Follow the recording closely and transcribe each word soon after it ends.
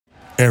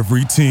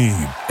Every team,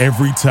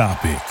 every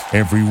topic,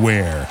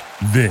 everywhere.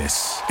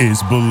 This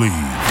is Believe.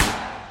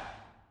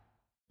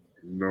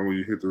 You know when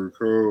you hit the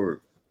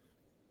record.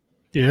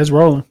 Yeah, it's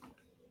rolling.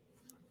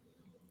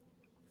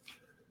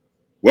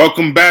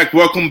 Welcome back,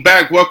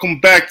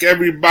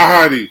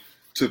 everybody,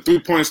 to 3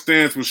 Point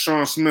Stands with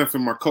Shaun Smith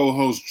and my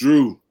co-host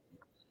Drew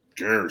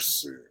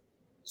Garrison.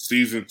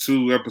 Season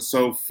 2,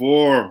 Episode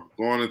 4,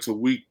 going into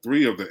Week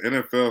 3 of the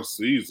NFL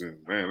season.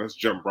 Man, let's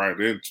jump right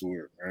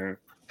into it, man.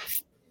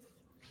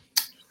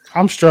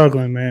 I'm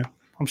struggling, man.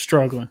 I'm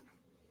struggling.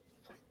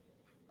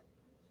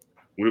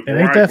 It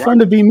ain't that fun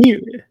to be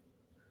me.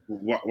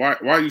 Why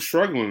are you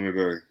struggling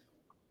today?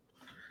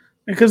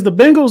 Because the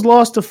Bengals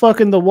lost to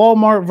fucking the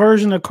Walmart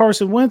version of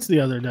Carson Wentz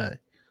the other day.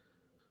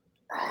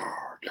 Oh,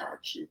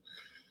 got you.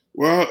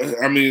 Well,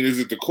 I mean, is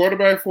it the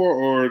quarterback for,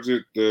 or is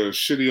it the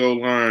shitty old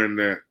line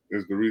that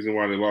is the reason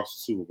why they lost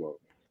the Super Bowl?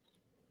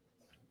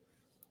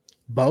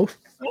 Both.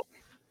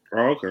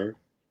 Oh, okay.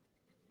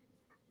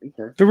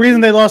 Okay. The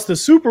reason they lost the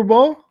Super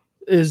Bowl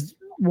is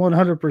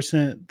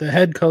 100% the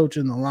head coach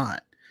and the line.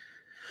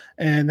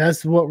 And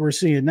that's what we're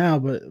seeing now.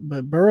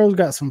 But Burrow's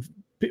got some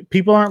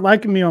people aren't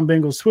liking me on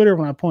Bengals Twitter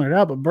when I point it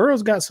out, but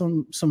Burrow's got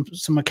some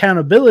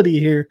accountability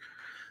here.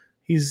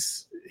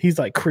 He's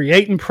like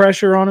creating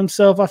pressure on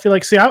himself. I feel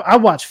like, I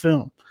watch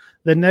film.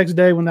 The next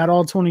day when that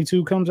all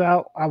 22 comes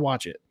out, I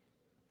watch it.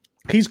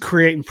 He's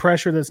creating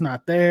pressure that's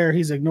not there.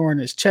 He's ignoring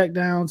his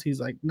checkdowns. He's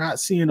like not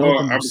seeing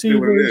open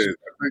receivers.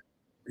 I think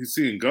he's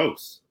seeing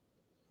ghosts.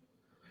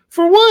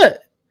 For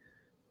what?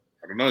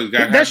 I don't know.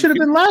 That should have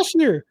been last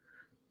year.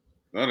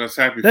 No, that's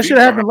happy. That should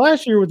have happened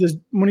last year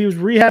when he was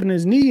rehabbing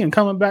his knee and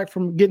coming back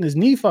from getting his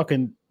knee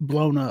fucking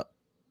blown up.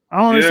 I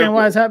don't understand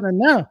why it's happening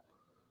now.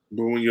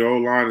 But when your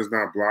old line is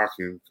not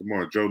blocking, come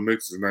on, Joe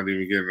Mix is not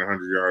even getting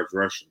 100 yards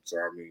rushing. So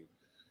I mean,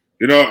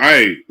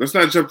 let's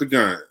not jump the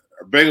gun.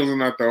 Bengals are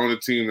not the only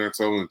team that's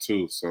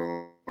 0-2.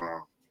 So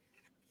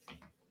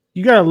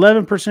you got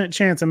 11%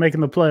 chance of making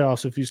the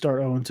playoffs if you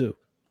start 0-2.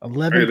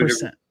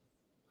 11%.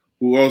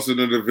 Who else in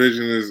the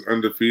division is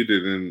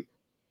undefeated in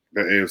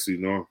the AFC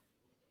North?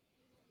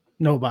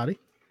 Nobody.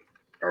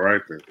 All right,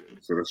 then.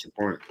 So that's your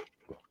point.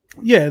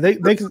 Yeah, they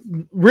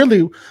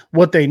really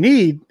what they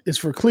need is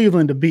for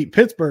Cleveland to beat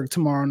Pittsburgh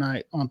tomorrow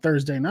night on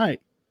Thursday night.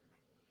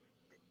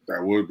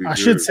 That would be. I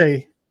should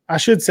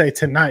say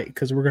tonight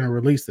because we're going to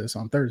release this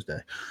on Thursday.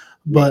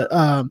 But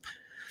I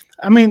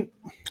mean,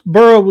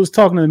 Burrow was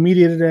talking to the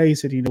media today. He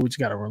said, we just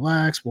got to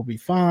relax. We'll be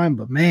fine.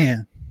 But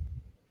man,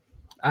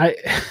 I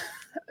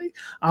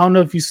don't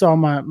know if you saw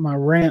my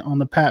rant on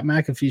the Pat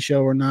McAfee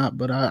show or not,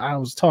 but I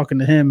was talking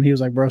to him. He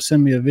was like, bro,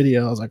 send me a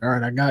video. I was like, all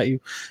right, I got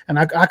you. And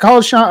I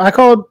called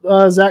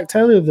Zach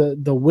Taylor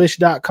the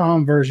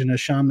wish.com version of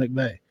Sean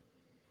McVay.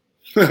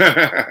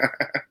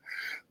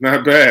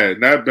 Not bad.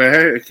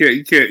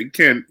 You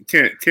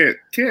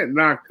can't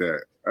knock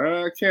that.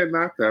 Can't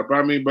knock that.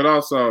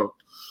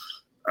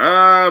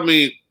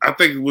 I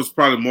think it was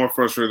probably more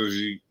frustrating as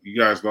you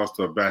guys lost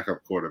to a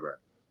backup quarterback.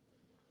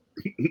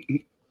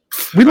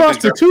 We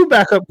lost to two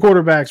backup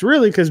quarterbacks,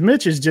 really, because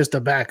Mitch is just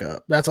a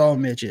backup. That's all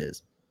Mitch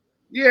is.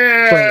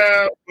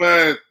 Yeah,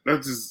 but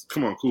that's just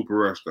come on, Cooper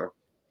Rush though.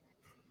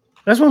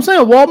 That's what I'm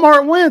saying.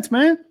 Walmart Wentz,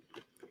 man.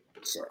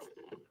 So,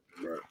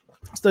 right.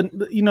 It's the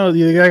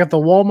I got the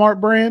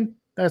Walmart brand.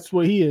 That's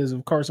what he is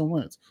of Carson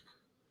Wentz.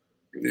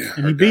 Yeah,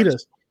 and he beat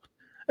us.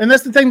 And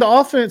that's the thing. The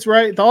offense,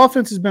 right? The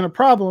offense has been a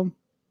problem.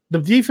 The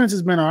defense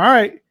has been all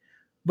right,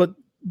 but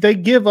they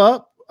give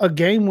up a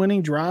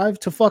game-winning drive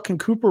to fucking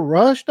Cooper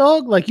Rush,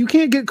 dog. Like, you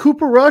can't get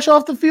Cooper Rush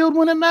off the field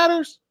when it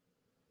matters.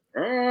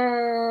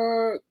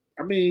 I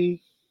mean,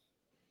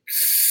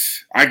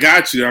 I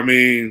got you. I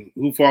mean,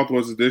 whose fault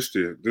was it this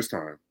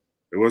time?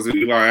 It wasn't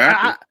Eli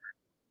Apple.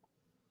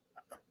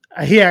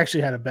 He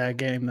actually had a bad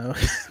game, though.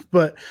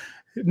 But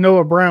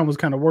Noah Brown was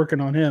kind of working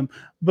on him.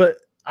 But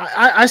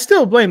I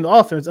still blame the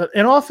offense.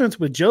 An offense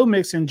with Joe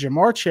Mixon,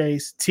 Jamar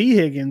Chase, T.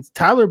 Higgins,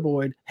 Tyler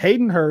Boyd,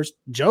 Hayden Hurst,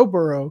 Joe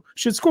Burrow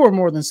should score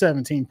more than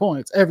 17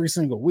 points every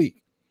single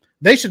week.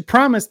 They should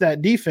promise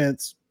that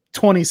defense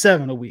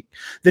 27 a week.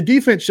 The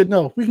defense should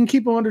know, if we can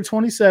keep them under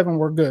 27,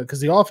 we're good,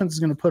 because the offense is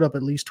going to put up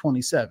at least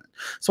 27.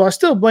 So I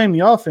still blame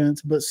the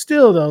offense, but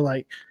still, though,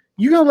 like,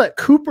 you going to let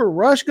Cooper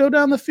Rush go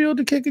down the field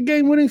to kick a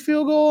game-winning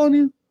field goal on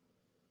you?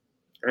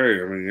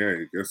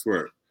 Hey, guess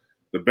what?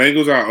 The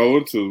Bengals are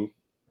 0-2.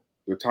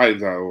 The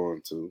Titans are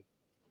 0-2.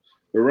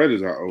 The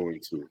Raiders are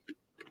 0-2.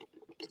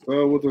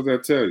 So what does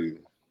that tell you?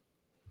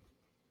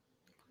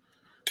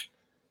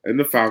 And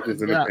the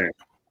Falcons and the Panthers.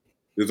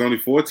 There's only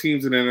 4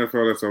 teams in the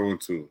NFL that's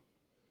 0-2.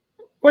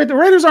 Wait, the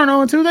Raiders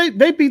aren't 0-2.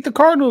 They beat the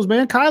Cardinals,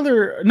 man.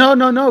 Kyler. No.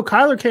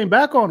 Kyler came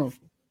back on them.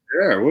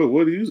 Yeah.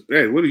 What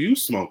are you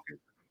smoking?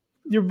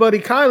 Your buddy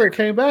Kyler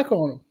came back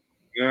on him.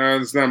 Yeah,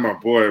 it's not my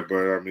boy,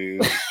 but I mean,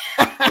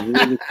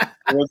 it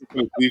wasn't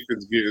the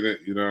defense getting it.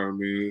 You know what I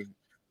mean?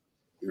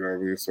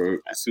 So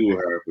see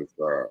what happens.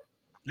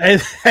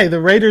 Hey, the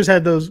Raiders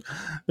had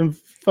them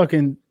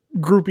fucking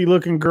groupie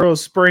looking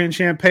girls spraying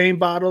champagne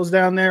bottles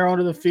down there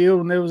onto the field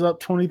when they was up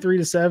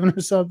 23-7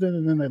 or something,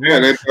 and then they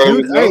lost.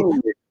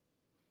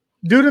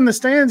 Dude in the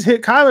stands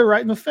hit Kyler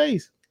right in the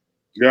face.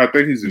 Yeah, I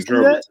think he's in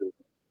trouble too.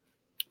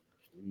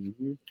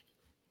 Mm-hmm.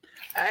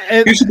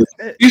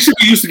 He should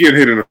be used to getting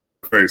hit in the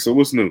face. So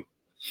what's new?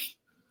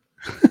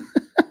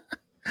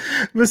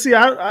 But see,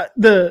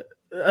 there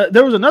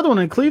was another one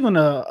in Cleveland.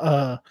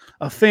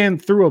 A fan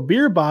threw a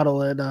beer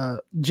bottle at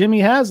Jimmy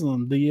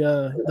Haslam, the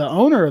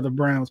owner of the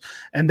Browns,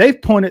 and he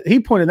pointed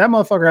that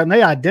motherfucker out, and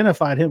they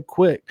identified him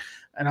quick.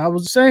 And I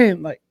was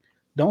saying, like,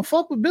 don't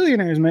fuck with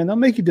billionaires, man. They'll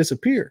make you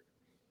disappear.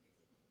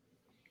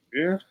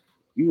 Yeah,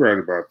 you're right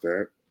about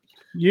that.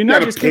 You're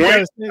not just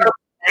got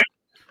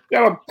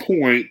a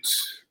point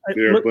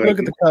there, look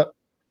at the cup.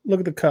 Look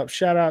at the cup.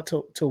 Shout out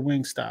to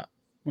Wingstop.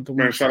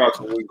 Shout out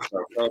to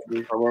Wingstop.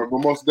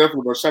 But most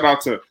definitely, shout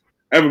out to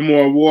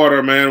Evermore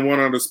Water, man, one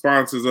of the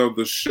sponsors of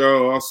the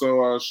show.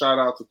 Also, shout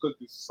out to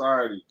Cookie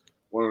Society,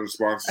 one of the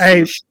sponsors of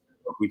the show.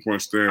 3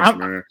 Point Stance,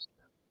 man.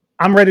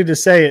 I'm ready to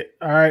say it.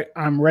 All right,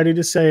 I'm ready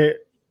to say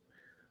it.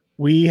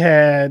 We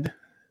had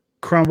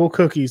crumble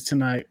cookies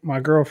tonight. My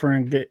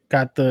girlfriend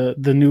got the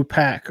new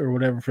pack or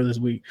whatever for this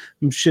week.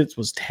 Them shits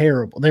was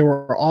terrible. They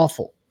were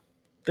awful.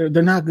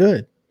 They're not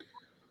good.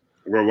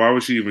 Well, why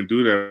would she even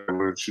do that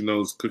when she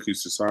knows Cookie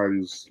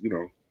Society's,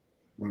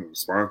 one of the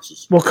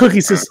sponsors? Well,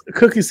 Cookie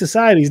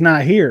Society's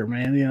not here,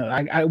 man.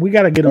 We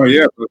got to get them. Oh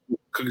yeah, but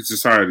Cookie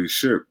Society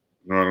ship.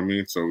 You know what I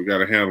mean? So we got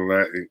to handle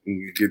that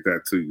and get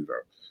that to you, though.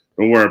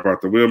 Don't worry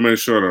about that. We'll make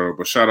sure, though.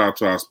 But shout out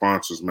to our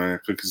sponsors, man.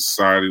 Cookie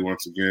Society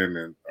once again,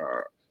 and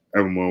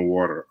Evermore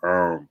Water.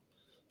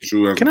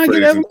 Can I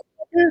get Evermore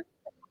here?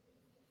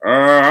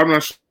 I'm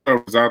not sure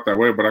if it's out that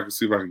way, but I can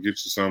see if I can get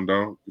you some,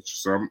 though.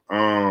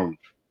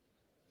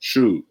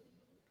 Shoot.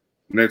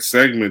 Next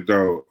segment,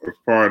 though, as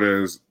part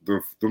as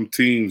them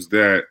teams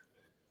that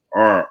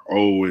are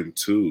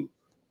 0-2,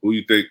 who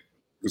you think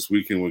this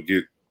weekend will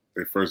get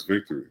their first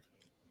victory?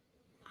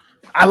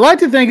 I like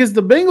to think it's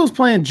the Bengals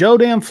playing Joe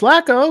Damn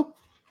Flacco,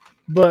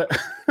 but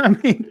I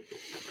mean,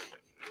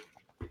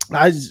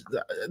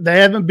 they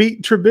haven't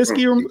beat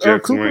Trubisky or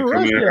Cooper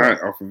Rush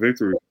yet. Off a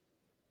victory.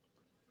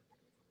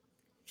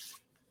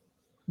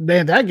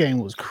 Man, that game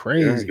was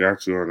crazy. Yeah, I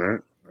got you on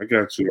that. I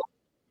got you.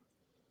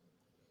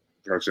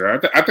 Gotcha.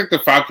 I think the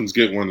Falcons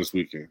get one this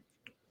weekend.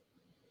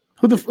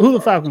 Who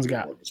the Falcons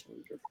got?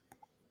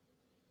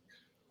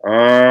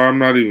 I'm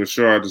not even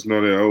sure. I just know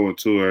they're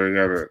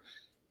 0-2.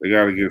 They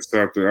gotta get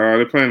something.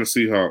 They're playing the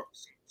Seahawks,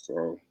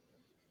 so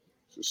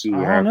see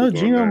what happens.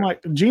 I don't know.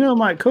 Gino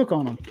might cook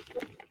on them.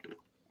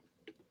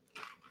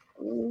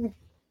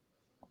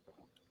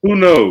 Who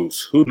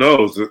knows?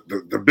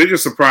 The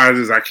biggest surprise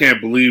is I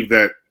can't believe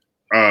that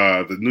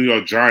the New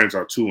York Giants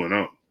are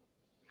 2-0.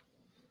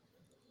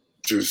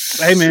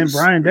 Hey man,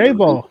 Brian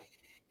Daboll.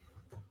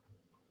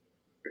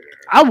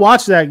 I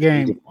watched that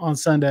game on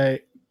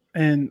Sunday,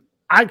 and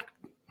I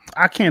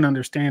can't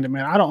understand it,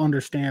 man. I don't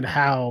understand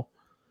how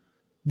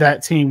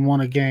that team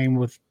won a game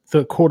with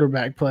the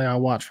quarterback play I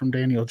watched from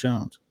Daniel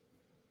Jones.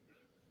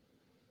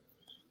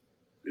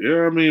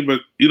 Yeah, I mean, but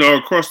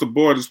across the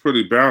board, it's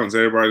pretty balanced.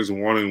 Everybody's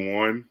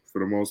 1-1 for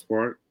the most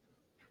part,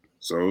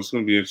 so it's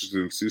going to be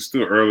interesting to see. It's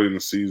still early in the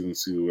season to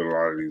see with a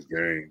lot of these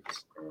games.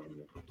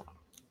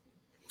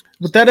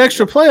 With that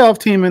extra playoff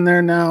team in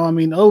there now, I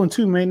mean,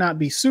 0-2 may not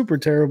be super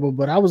terrible,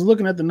 but I was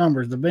looking at the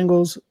numbers. The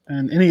Bengals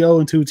and any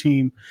 0-2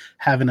 team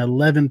have an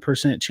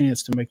 11%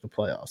 chance to make the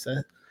playoffs.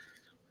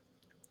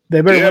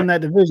 They better win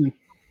that division.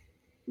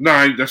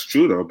 No, that's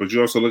true, though. But you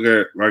also look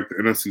at, like, the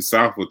NFC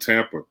South with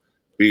Tampa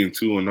being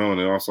 2-0.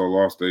 They also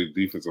lost their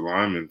defensive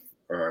lineman,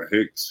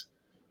 Hicks,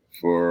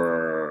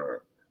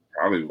 for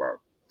probably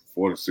about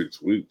 4 to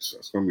 6 weeks.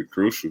 That's going to be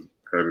crucial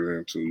headed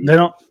into. They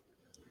don't.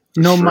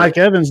 No Mike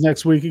Evans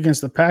next week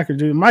against the Packers,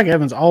 dude. Mike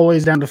Evans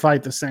always down to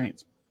fight the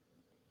Saints.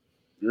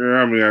 Yeah,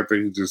 I mean, I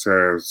think he just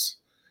has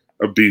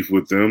a beef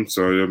with them.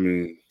 So, I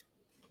mean,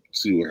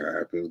 see what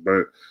happens.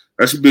 But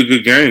that should be a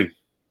good game.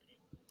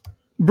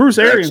 Bruce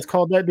Arians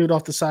called that dude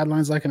off the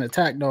sidelines like an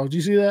attack dog. Did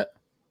you see that?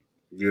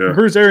 Yeah.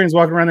 Bruce Arians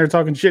walking around there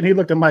talking shit, and he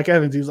looked at Mike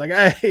Evans. He was like,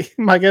 hey,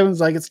 Mike Evans,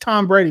 like, it's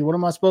Tom Brady. What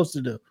am I supposed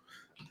to do?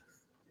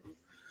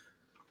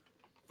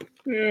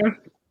 Yeah.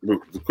 But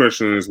the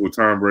question is, will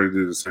Tom Brady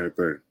do the same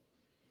thing?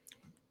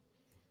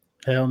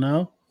 Hell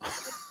no.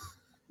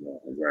 Yeah,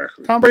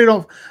 exactly. Tom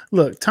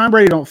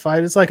Brady don't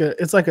fight. It's like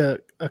a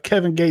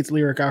Kevin Gates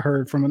lyric I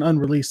heard from an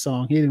unreleased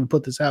song. He didn't even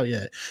put this out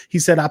yet. He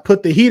said, I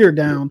put the heater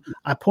down,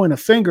 I point a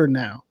finger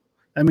now.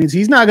 That means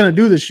he's not going to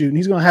do the shooting.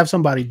 He's going to have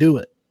somebody do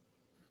it.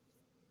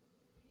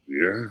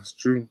 Yeah, it's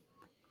true.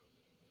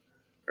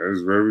 That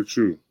is very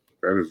true.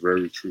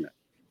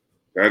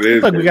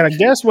 We got a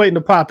guest waiting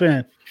to pop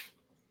in.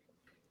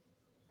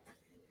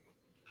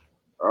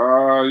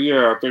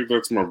 Yeah, I think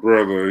that's my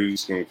brother.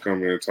 He's going to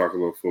come in and talk a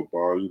little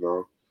football,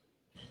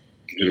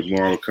 Get him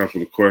on a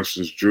couple of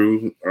questions,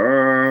 Drew.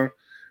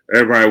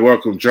 Everybody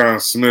welcome John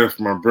Smith,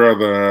 my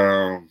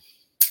brother.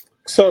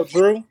 What's up,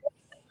 Drew?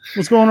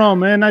 What's going on,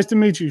 man? Nice to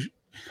meet you.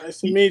 Nice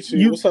to meet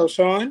you. What's up,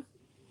 Shaun?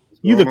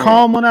 You the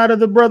calm one out of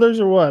the brothers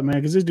or what, man?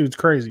 Because this dude's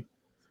crazy.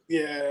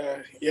 Yeah,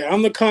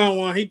 I'm the calm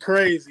one. He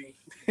crazy.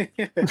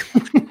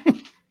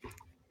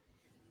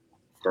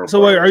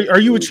 So wait, are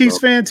you a Chiefs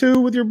fan too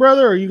with your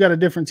brother, or you got a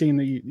different team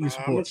that you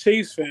support? I'm a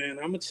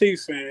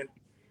Chiefs fan.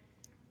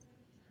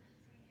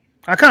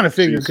 I kind of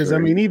figured because I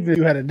mean, even if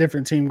you had a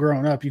different team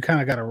growing up, you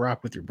kind of got to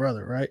rock with your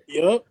brother, right?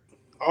 Yep,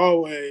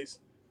 always.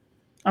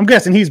 I'm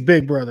guessing he's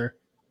big brother.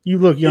 You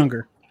look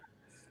younger.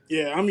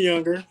 Yeah, I'm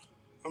younger.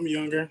 I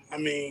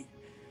mean,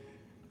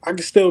 I can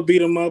still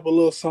beat him up a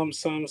little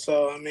something.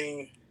 So I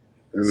mean,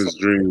 in his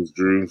dreams,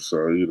 Drew.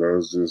 So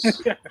it's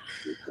just.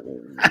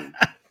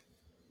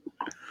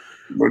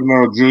 But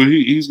no, Drew,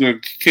 he's gonna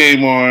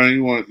came on.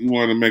 You want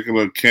to make a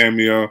little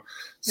cameo.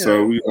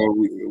 So we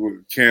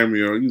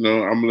cameo. I'm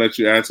gonna let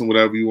you ask him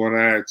whatever you want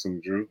to ask him,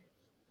 Drew.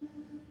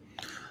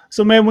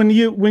 So man, when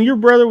your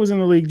brother was in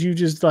the league,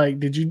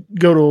 did you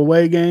go to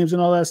away games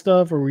and all that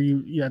stuff, or were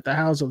you at the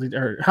house,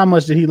 or how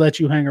much did he let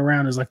you hang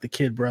around as like the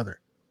kid brother?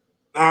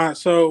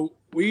 So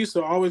we used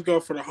to always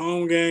go for the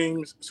home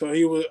games. So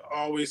he would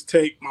always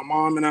take my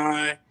mom and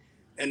I,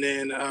 and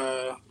then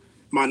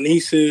my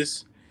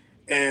nieces.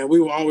 And we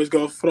will always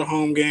go for the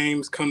home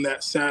games come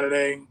that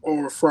Saturday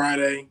or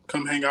Friday,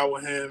 come hang out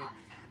with him.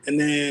 And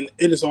then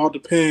it just all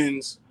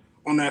depends.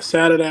 On that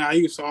Saturday, I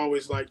used to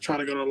always try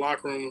to go to the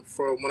locker room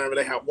for whenever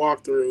they have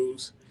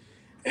walkthroughs.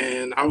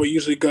 And I would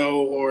usually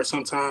go or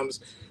sometimes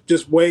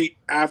just wait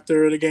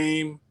after the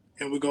game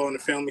and we go in the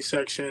family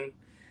section.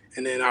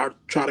 And then I'd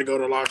try to go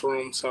to the locker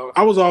room. So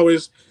I was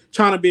always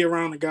trying to be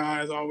around the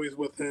guys, always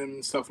with him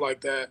and stuff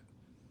like that.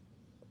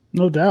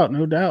 No doubt.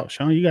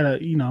 Shaun, you gotta,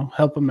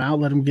 help him out,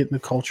 let him get in the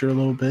culture a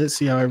little bit,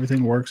 see how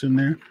everything works in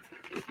there.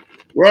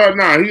 Well,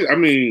 no,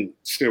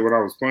 when I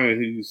was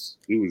playing, he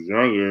was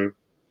younger,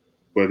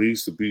 but he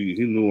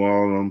knew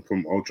all of them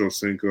from Ocho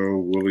Cinco,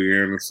 Willie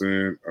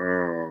Anderson.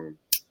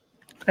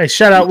 Hey,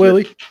 shout out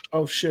Willie.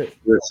 Oh shit.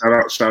 Yeah,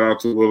 shout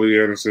out to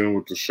Willie Anderson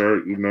with the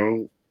shirt,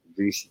 Drew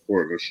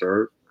supporting the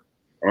shirt.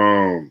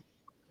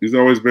 He's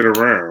always been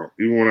around,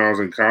 even when I was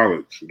in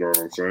college, you know what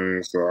I'm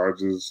saying? So I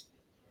just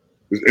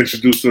was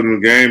introduced to him in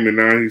the game, and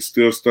now he's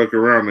still stuck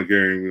around the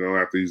game,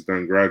 after he's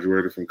done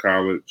graduated from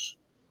college,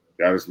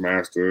 got his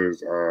master's.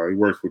 He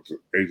works with the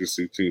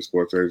agency, Team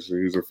Sports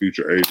Agency. He's a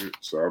future agent.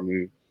 So, I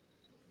mean,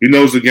 he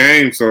knows the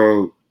game,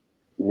 so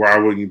why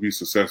wouldn't you be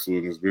successful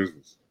in this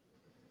business?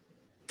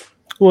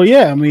 Well,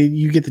 yeah, I mean,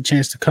 you get the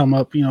chance to come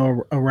up,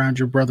 around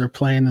your brother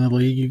playing in the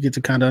league. You get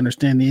to kind of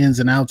understand the ins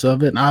and outs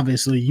of it, and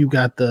obviously, you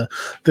got the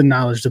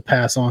knowledge to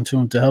pass on to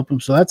him to help him.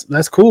 So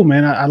that's cool,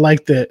 man. I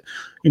like that.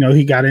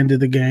 He got into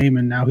the game,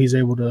 and now he's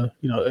able to.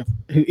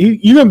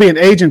 If you're gonna be an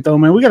agent, though,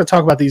 man, we got to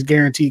talk about these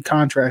guaranteed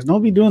contracts.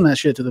 Don't be doing that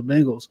shit to the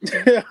Bengals.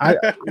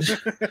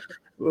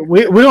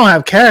 We don't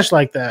have cash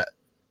like that.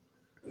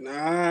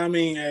 Nah, I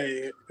mean,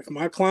 hey, if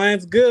my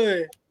client's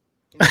good,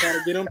 I'm trying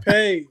to get him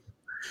paid.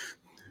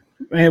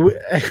 Man,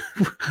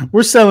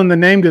 we're selling the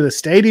name to the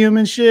stadium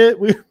and shit.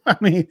 We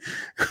need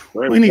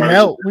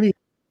help. They're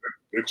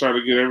trying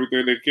to get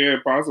everything they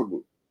can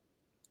possible.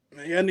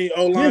 Man, I need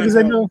O-line. Yeah,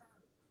 because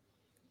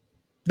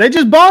they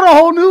just bought a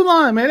whole new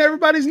line, man.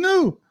 Everybody's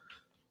new.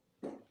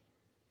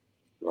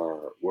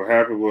 What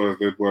happened was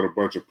they brought a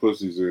bunch of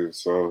pussies in,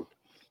 so.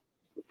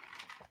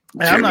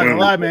 Man, I'm not gonna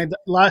lie, man.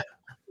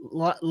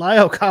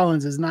 Lyle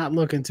Collins is not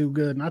looking too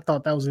good, and I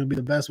thought that was gonna be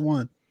the best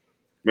one.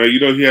 Man,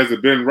 he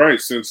hasn't been right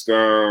since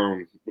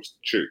what's the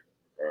chick?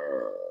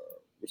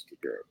 What's the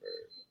girl, man?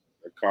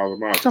 They call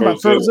him out. Talking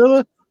about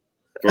Frozilla?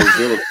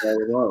 Frozilla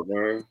called him out,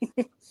 man.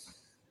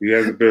 He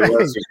hasn't been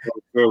right since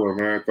Frozilla,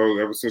 man.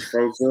 Ever since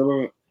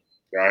Frozilla,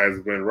 guy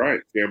hasn't been right.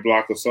 Can't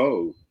block a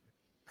soul.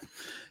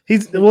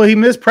 He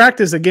missed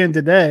practice again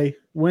today,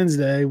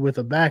 Wednesday, with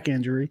a back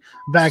injury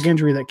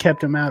that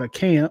kept him out of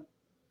camp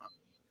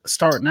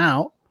starting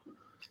out.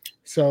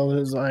 So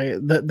it's like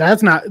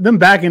that's not them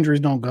back injuries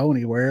don't go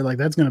anywhere. Like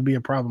that's going to be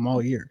a problem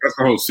all year. That's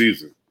the whole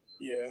season.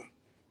 Yeah,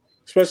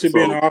 especially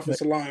being an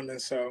offensive lineman.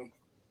 So,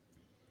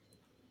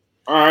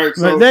 all right.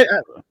 So,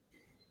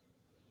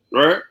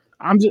 right.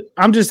 I'm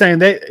just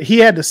saying he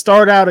had to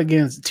start out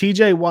against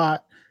T.J.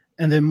 Watt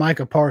and then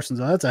Micah Parsons.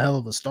 Oh, that's a hell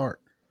of a start.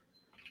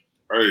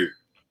 Hey,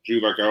 G,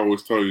 like I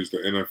always tell you, it's the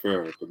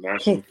NFL, the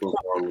National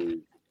Football League.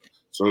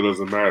 So it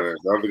doesn't matter.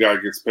 The other guy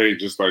gets paid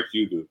just like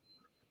you do.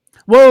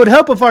 Well, it would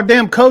help if our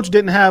damn coach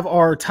didn't have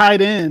our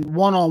tight end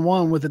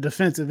one-on-one with a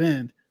defensive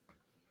end.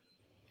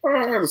 I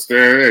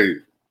understand. Hey,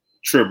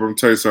 Trip, I'm going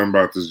to tell you something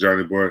about this,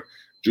 Johnny boy.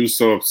 Drew's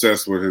so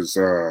obsessed with his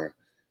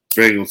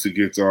Bengals, he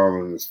gets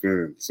all in his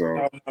feelings.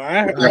 So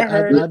I do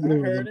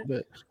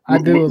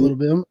a little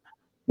bit.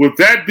 With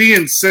that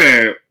being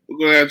said, we're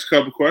going to ask a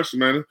couple questions,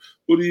 man.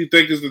 Who do you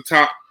think is the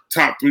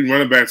top three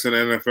running backs in the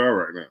NFL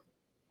right now?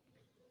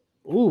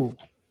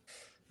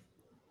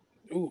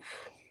 Ooh.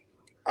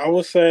 I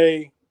would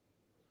say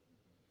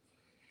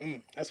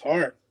that's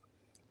hard.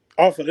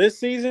 Off of this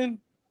season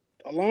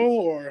alone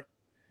or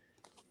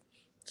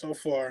so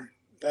far?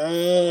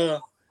 I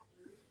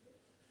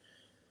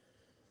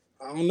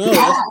don't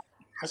know.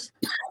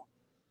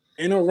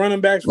 Ain't no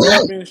running backs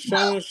really been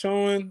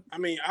showing. I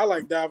mean, I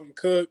like Dalvin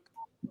Cook,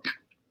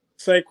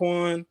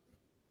 Saquon.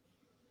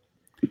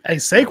 Hey,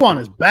 Saquon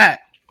is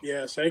back.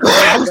 Yeah, Saquon.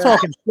 I was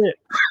talking shit.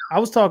 I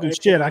was talking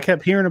shit. I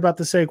kept hearing about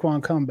the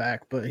Saquon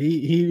comeback, but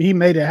he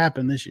made it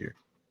happen this year.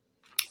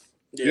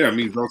 Yeah, I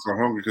mean, he's also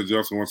hungry because he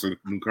also wants a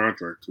new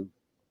contract too.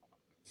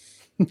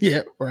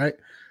 Yeah, right.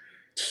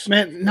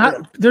 Man,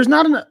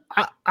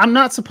 I'm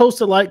not supposed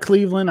to like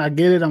Cleveland. I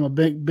get it. I'm a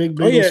big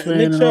Bengals fan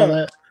and all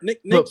that.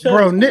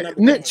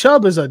 Nick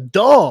Chubb is a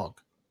dog.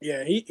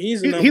 Yeah,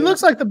 he's he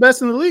looks like the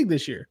best in the league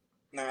this year.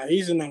 Nah,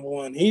 he's the number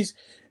one.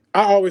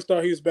 I always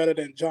thought he was better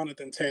than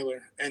Jonathan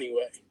Taylor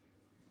anyway.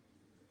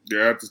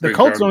 Yeah, the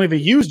Colts don't even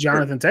use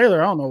Jonathan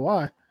Taylor. I don't know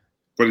why.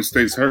 But he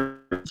stays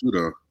hurt too,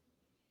 though.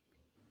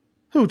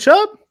 Who,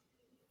 Chubb?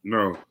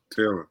 No,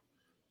 Taylor.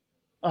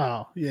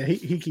 Oh, yeah,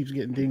 he keeps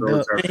getting dinged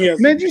up.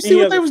 Man, did you see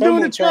what they was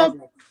doing to Chubb?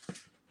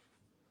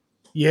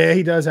 Yeah,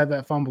 he does have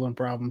that fumbling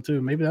problem,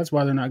 too. Maybe that's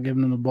why they're not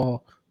giving him the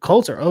ball.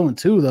 Colts are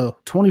 0-2, though.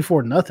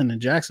 24-0 in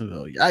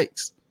Jacksonville.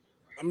 Yikes.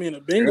 I mean, the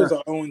Bengals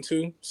are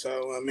 0-2,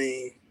 so, I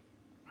mean.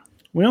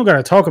 We don't got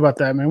to talk about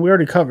that, man. We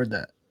already covered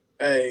that.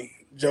 Hey,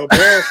 Joe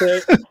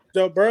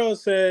Burrow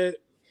said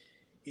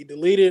he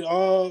deleted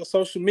all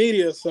social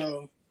media,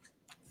 so.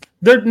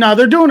 They're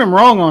doing him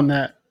wrong on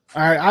that.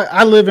 All right,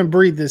 I live and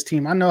breathe this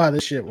team. I know how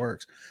this shit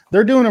works.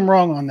 They're doing him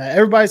wrong on that.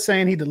 Everybody's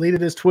saying he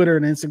deleted his Twitter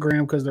and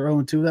Instagram because they're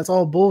 0-2. That's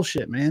all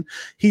bullshit, man.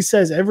 He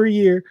says every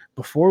year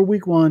before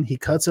week 1, he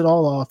cuts it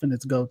all off and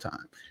it's go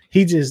time.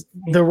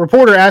 The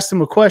reporter asked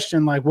him a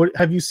question like, "What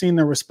have you seen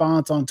the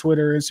response on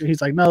Twitter?" And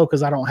he's like, "No,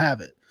 because I don't have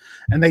it."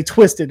 And they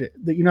twisted it.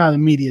 You know how the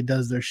media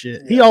does their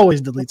shit. He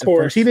always deletes it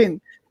first.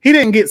 He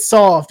didn't get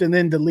soft and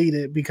then delete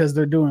it because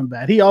they're doing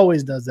bad. He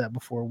always does that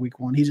before week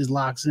 1. He just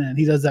locks in.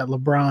 He does that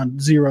LeBron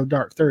 0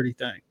 dark 30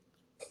 thing.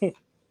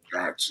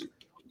 Gotcha.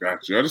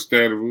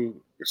 Understandable.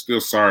 They're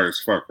still sorry as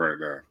fuck right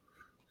now.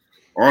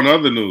 On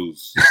other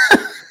news.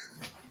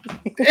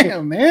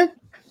 Damn, man.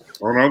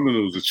 On other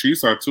news, the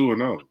Chiefs are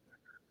 2-0.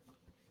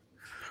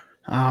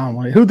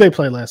 Who'd they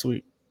play last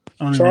week?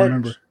 I don't even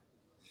remember.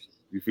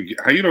 You forget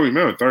how you don't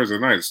remember Thursday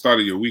night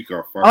started your week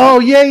off. Oh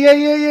yeah.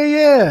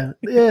 Yeah,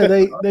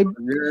 they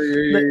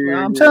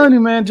I'm telling you,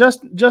 man,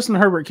 Justin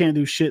Herbert can't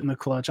do shit in the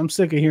clutch. I'm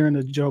sick of hearing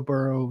the Joe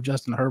Burrow,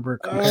 Justin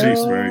Herbert.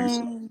 Chiefs,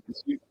 man.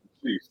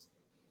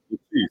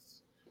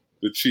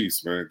 The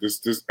Chiefs, man.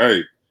 This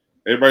hey,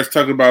 everybody's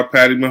talking about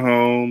Patty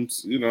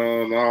Mahomes,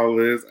 and all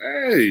this.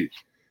 Hey,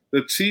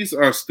 the Chiefs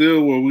are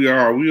still where we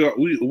are. We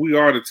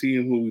are the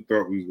team who we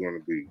thought we was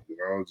going to be.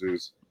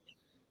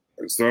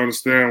 I just don't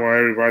understand why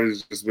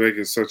everybody's just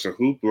making such a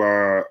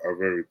hoopla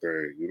of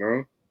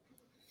everything,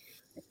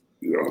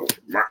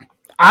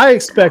 I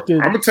expected.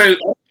 I'm gonna tell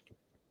you.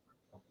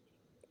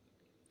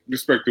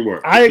 Expected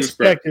what? I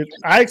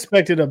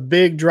expected a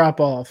big drop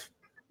off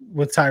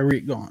with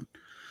Tyreek gone,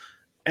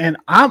 and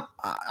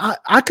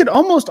I could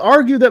almost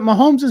argue that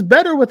Mahomes is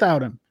better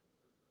without him.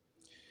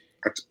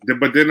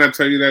 But didn't I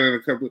tell you that in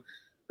a couple?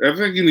 I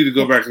think you need to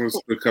go back and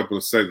listen to a couple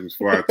of segments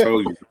before I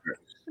told you that.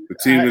 The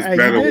team is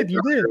better.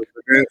 You did.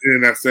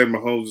 And I said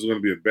Mahomes is going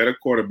to be a better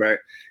quarterback,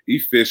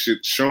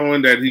 efficient,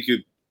 showing that he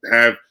could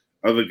have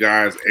other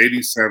guys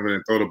 87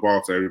 and throw the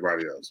ball to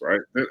everybody else, right?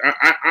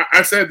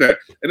 I said that.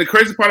 And the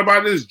crazy part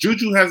about it is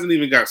Juju hasn't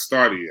even got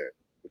started yet,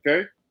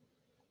 okay?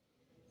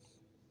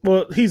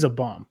 Well, he's a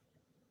bum.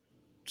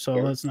 So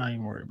let's not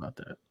even worry about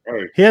that.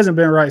 Right. He hasn't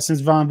been right since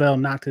Von Bell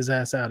knocked his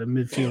ass out in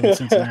midfield in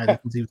Cincinnati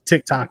because he was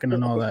TikToking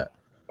and all that.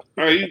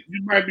 All right,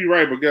 you might be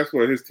right, but guess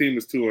what? His team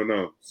is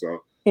 2-0,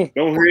 so don't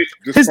hate.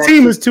 His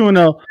team is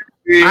 2-0.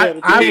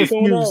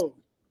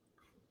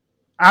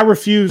 I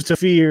refuse to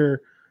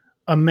fear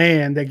a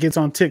man that gets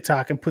on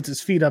TikTok and puts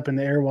his feet up in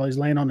the air while he's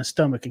laying on his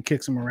stomach and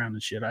kicks him around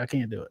and shit. I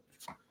can't do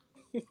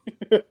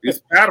it. He's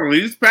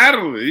paddling,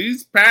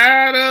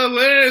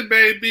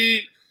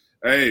 baby.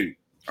 Hey,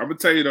 I'm gonna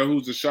tell you though,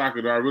 who's the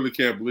shocker? Though I really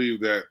can't believe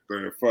that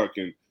the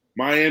fucking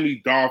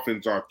Miami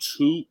Dolphins are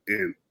 2-0.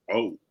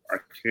 I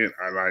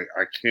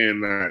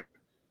cannot.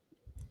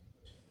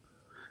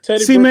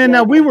 Teddy See, man,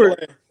 now we were.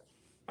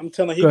 I'm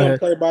telling you, he's gonna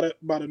play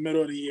by the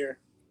middle of the year.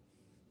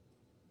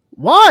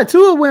 Why?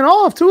 Tua went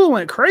off. Tua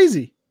went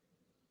crazy.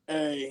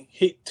 Hey,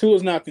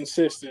 Tua's not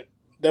consistent.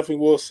 Definitely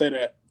will say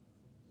that.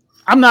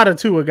 I'm not a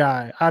Tua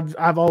guy.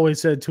 I've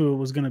always said Tua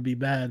was going to be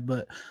bad,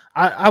 but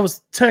I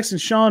was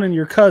texting Shaun and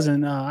your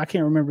cousin. I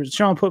can't remember.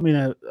 Sean put me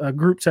in a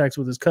group text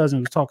with his cousin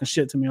who was talking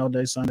shit to me all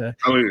day Sunday.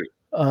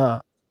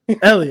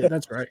 Elliot,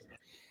 that's right.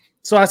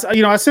 So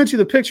I sent you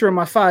the picture of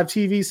my 5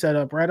 TV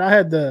setup, right? I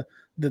had the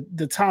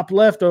top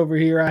left over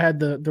here. I had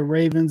the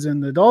Ravens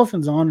and the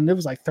Dolphins on, and it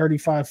was like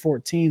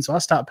 35-14. So I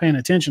stopped paying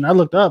attention. I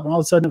looked up, and all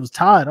of a sudden it was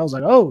tied. I was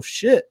like, oh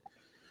shit.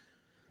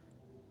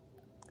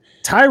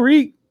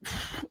 Tyreek,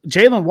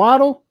 Jalen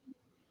Waddle,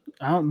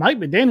 Mike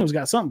McDaniel's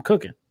got something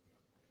cooking.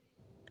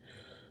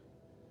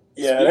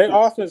 Yeah, their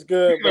offense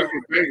good. You know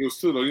your Bengals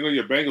too, though. You know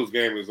your Bengals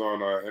game is on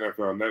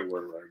NFL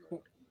Network right now.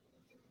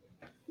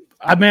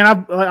 I mean,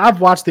 I've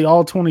watched the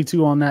all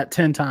 22 on that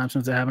 10 times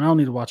since it happened. I don't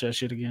need to watch that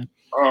shit again.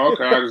 Oh,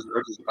 okay. I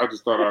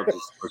just thought I'd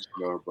just switch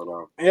it up, but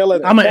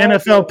I'm an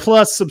NFL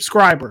Plus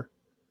subscriber.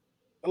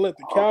 I let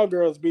the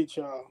Cowgirls beat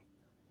y'all.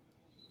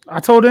 I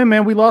told him,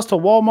 man, we lost to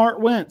Walmart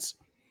Wentz.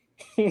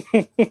 What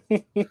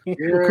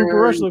Cooper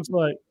Rush looks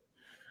like.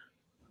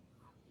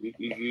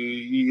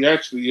 He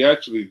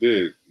actually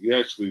did. He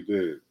actually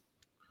did.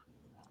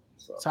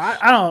 So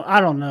I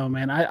don't know,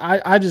 man.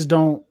 I just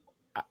don't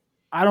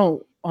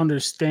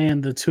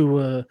understand the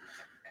Tua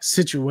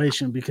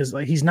situation because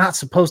like he's not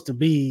supposed to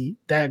be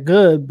that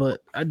good.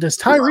 But does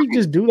Tyreek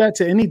just do that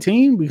to any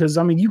team? Because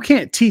I mean, you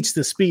can't teach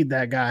the speed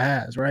that guy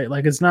has, right?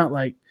 Like it's not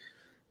like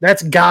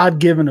that's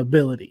God-given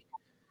ability.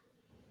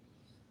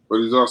 But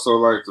he's also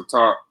like the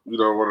top, one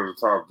of the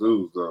top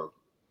dudes, though.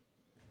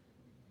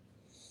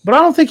 But I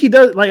don't think he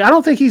does. Like, I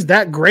don't think he's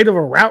that great of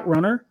a route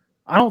runner.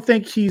 I don't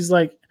think he's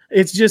like.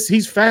 It's just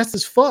he's fast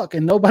as fuck,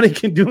 and nobody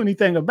can do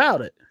anything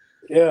about it.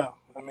 Yeah,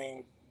 I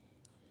mean,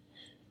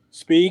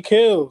 speed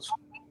kills.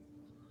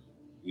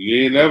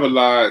 You ain't never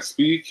lied.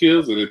 Speed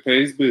kills, and it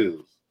pays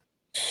bills.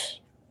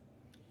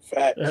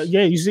 Facts.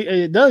 Yeah, you see,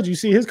 it does. You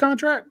see his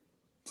contract.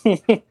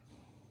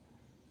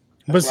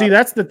 But see,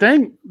 that's the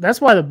thing.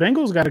 That's why the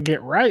Bengals got to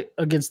get right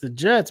against the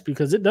Jets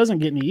because it doesn't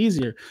get any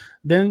easier.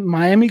 Then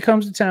Miami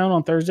comes to town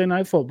on Thursday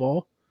Night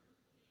Football.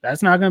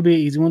 That's not going to be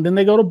an easy one. Then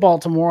they go to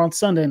Baltimore on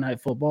Sunday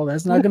Night Football.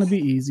 That's not going to be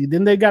easy.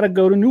 Then they got to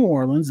go to New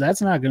Orleans.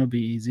 That's not going to be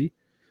easy.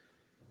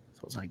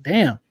 So it's like,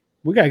 damn,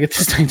 we got to get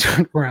this thing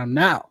turned around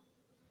now.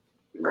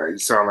 Man, you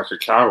sound like a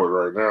coward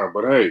right now,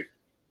 but hey.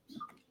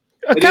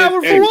 A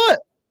coward for what?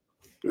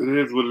 It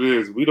is what it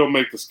is. We don't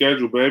make the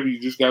schedule, baby.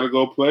 You just got to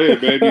go play it,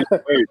 baby.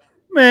 Hey.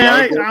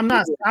 Man, I'm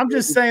not. I'm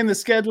just saying the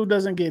schedule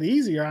doesn't get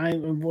easier. I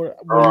ain't. What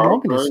do you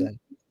want me to say?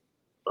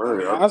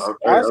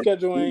 Our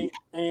schedule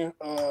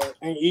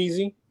ain't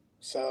easy.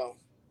 So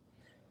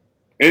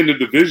in the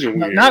division,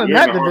 not in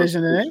that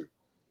division, it ain't.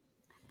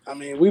 I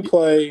mean, we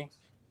play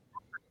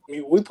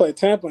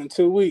Tampa in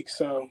 2 weeks.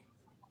 So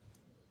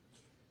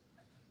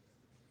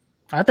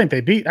I think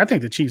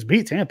the Chiefs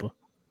beat Tampa.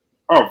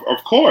 Oh,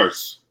 of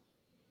course.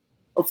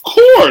 Of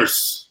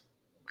course.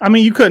 I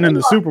mean, you couldn't in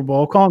the Super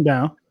Bowl. Calm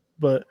down,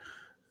 but.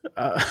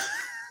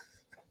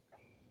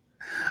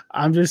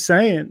 I'm just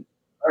saying.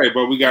 Hey,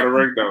 but we got a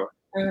ring though.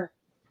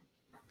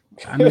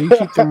 I know you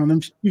keep throwing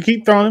them. You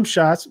keep throwing them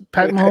shots.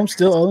 Pat Mahomes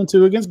still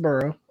 0-2 against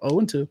Burrow.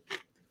 0-2.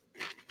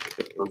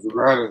 Doesn't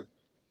matter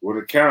when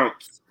it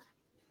counts.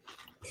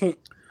 Well,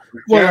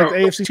 like the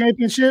AFC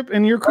Championship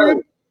in your crib.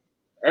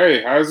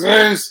 Hey, how's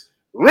this?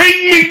 Ring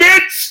me,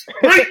 bitch!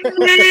 Ring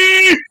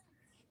me!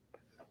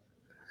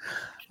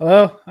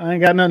 Well, I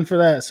ain't got nothing for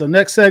that. So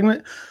next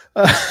segment.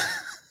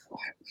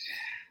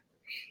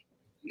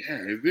 Yeah,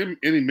 is there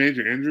any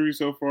major injuries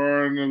so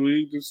far in the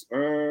league?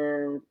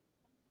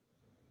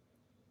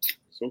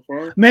 So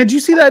far, man, did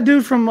you see that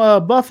dude from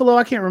Buffalo?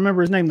 I can't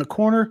remember his name. The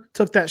corner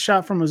took that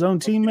shot from his own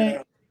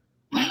teammate.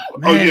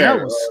 Man,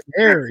 that was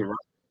scary.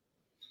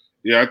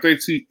 Yeah, I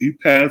think he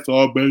passed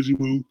all measure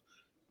moves,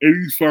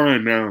 and he's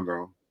fine now,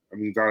 though. I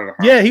mean, he's out of the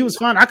hospital. Yeah, he was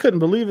fine. I couldn't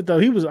believe it though.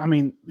 He was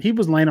laying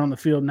on the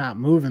field, not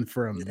moving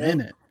for a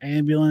minute.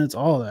 Ambulance,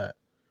 all that.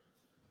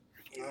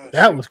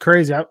 That was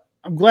crazy.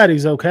 I'm glad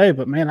he's okay,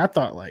 but man, I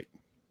thought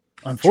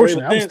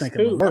unfortunately, I was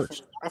thinking the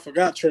worst. I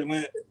forgot Trey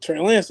Lance. Trey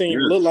Lance didn't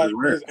even look like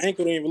his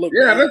ankle didn't even look.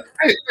 Yeah,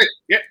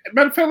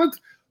 matter of fact,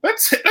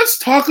 let's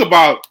talk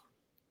about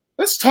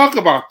this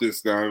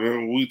guy.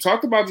 Man. We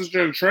talked about this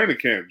during training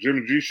camp.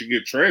 Jimmy G should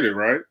get traded,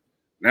 right?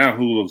 Now,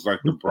 who looks like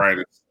the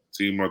brightest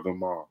team of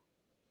them all?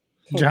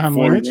 John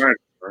Lynch, right?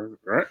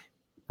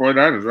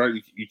 49ers,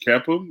 right? You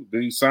kept him,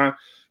 then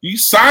you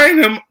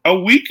signed him a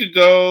week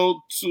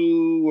ago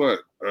to what?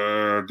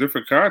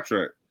 Different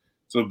contract.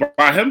 So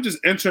by him just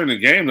entering the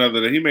game the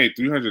other day, he made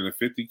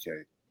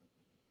 $350K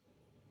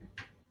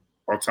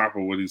on top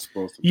of what he's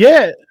supposed to.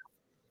 Yeah.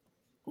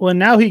 Well,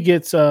 now he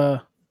gets every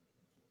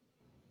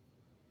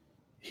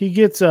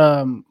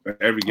game.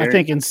 I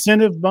think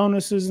incentive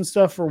bonuses and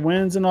stuff for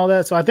wins and all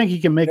that. So I think he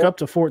can make up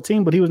to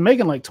 14, but he was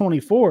making like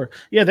 24.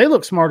 Yeah, they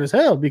look smart as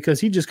hell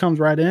because he just comes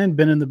right in,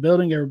 been in the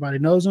building, everybody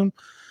knows him.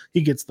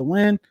 He gets the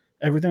win.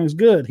 Everything's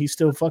good. He's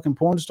still fucking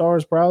porn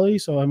stars probably.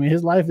 So, I mean,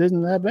 his life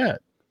isn't that bad.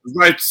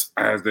 Life's,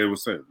 as they would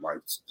say,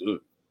 life's good.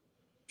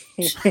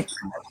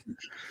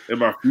 In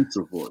my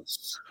future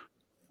voice.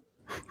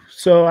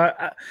 So,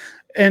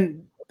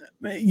 and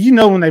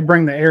when they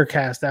bring the air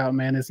cast out,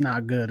 man, it's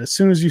not good. As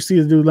soon as you see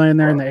the dude laying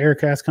there and the air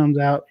cast comes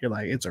out, you're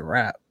like, it's a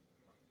wrap.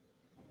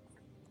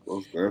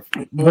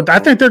 But I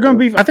think they're going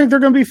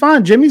to be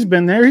fine. Jimmy's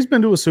been there. He's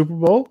been to a Super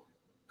Bowl.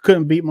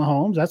 Couldn't beat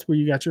Mahomes. That's where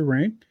you got your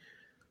ring.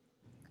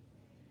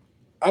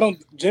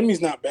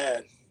 Jimmy's not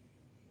bad.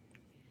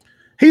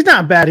 He's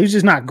not bad. He's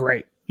just not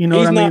great. You know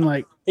what I mean?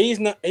 Like he's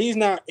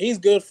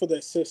good for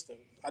their system.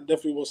 I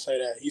definitely will say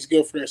that. He's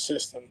good for their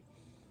system.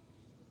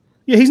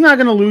 Yeah, he's not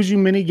going to lose you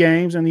many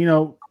games. And,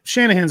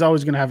 Shanahan's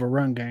always going to have a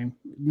run game.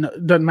 No,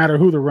 doesn't matter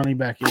who the running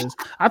back is.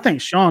 I think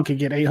Shaun could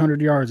get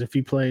 800 yards if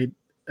he played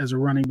as a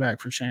running back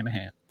for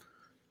Shanahan.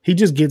 He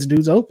just gets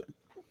dudes open.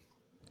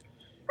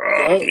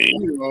 I'll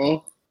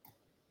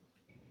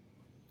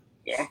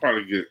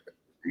probably get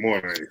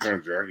more than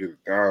 800. I get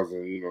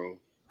 1,000,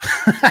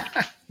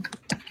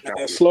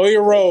 Slow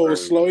your roll.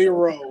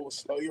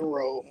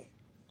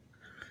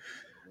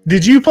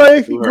 Did you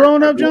play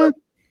growing up, John?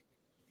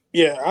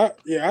 I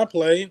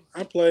played.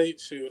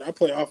 Shoot, I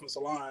play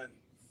offensive line.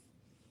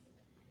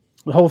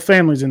 The whole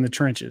family's in the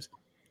trenches.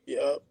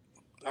 Yep.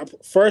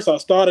 First, I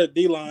started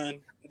D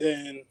line.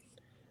 Then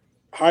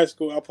high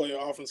school, I played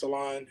offensive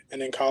line,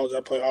 and then college,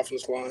 I played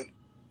offensive line.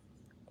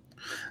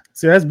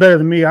 See, that's better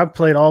than me. I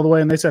played all the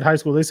way, and they said high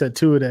school. They said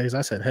 2-a-days.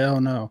 I said, hell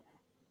no.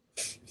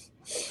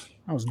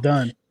 I was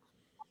done.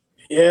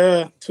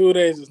 Yeah,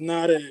 2-a-days is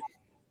not it.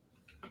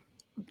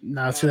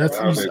 Nah, see,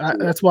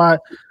 that's why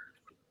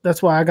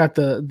I got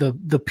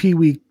the Pee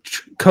Wee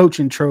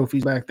coaching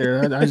trophies back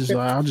there.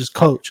 I'll just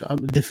coach. I'm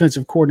a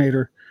defensive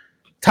coordinator,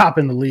 top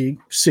in the league,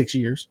 6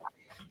 years.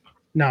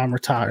 Now I'm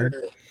retired.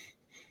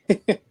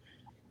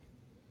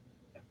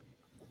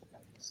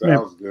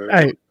 Sounds good.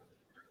 Hey,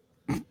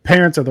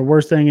 parents are the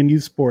worst thing in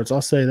youth sports.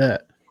 I'll say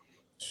that.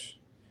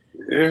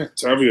 Yeah,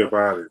 tell me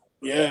about it.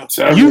 Yeah,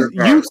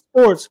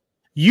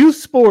 youth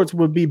sports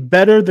would be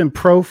better than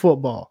pro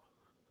football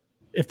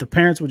if the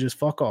parents would just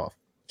fuck off.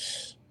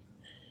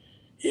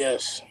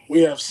 Yes,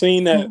 we have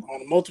seen that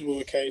on multiple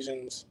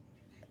occasions.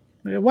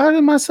 Why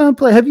did my son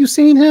play? Have you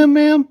seen him,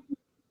 ma'am?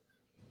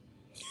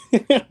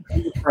 I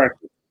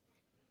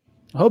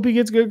hope he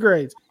gets good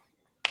grades.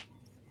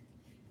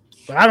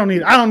 But I don't need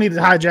to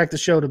hijack the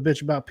show to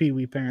bitch about Pee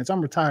Wee parents.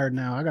 I'm retired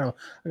now. I got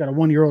a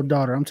 1-year-old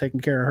daughter. I'm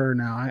taking care of her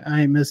now.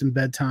 I ain't missing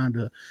bedtime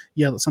to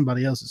yell at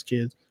somebody else's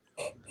kids.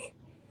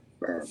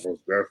 Most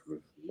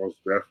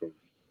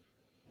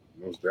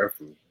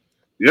definitely.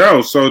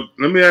 Yo, so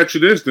let me ask you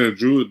this then,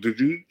 Drew. Did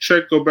you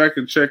go back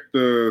and check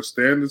the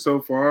standings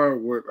so far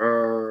with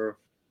the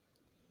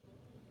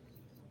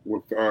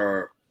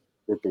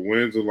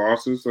wins and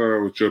losses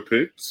with your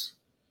picks?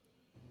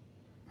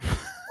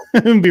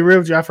 Be real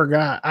with you, I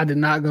forgot. I did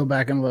not go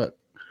back and look.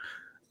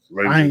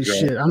 I ain't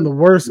shit. I'm the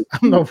worst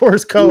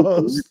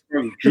co-host.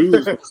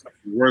 Drew's the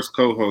worst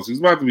co-host. He's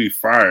about to be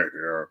fired,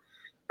 yo.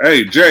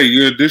 Hey, Jay,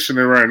 you're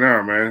auditioning right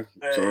now, man.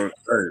 So,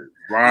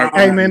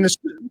 hey, man,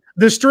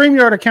 the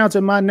StreamYard account's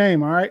in my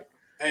name, all right?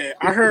 Hey,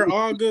 I heard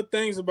all good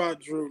things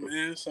about Drew,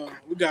 man. So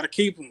we got to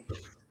keep him.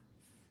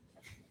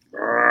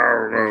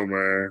 I don't know,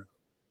 man.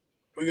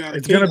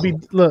 It's gonna be.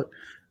 Look,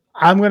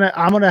 I'm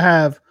gonna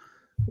have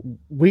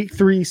week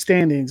 3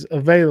 standings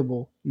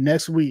available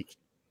next week.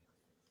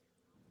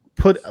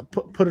 Put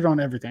it on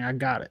everything. I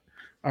got it.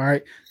 All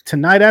right.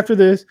 Tonight after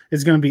this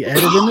is going to be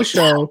editing the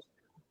show,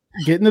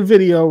 getting the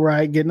video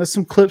right, getting us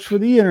some clips for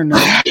the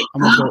internet.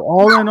 I'm going to go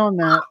all in on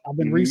that. I've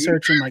been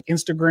researching like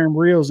Instagram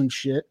reels and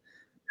shit.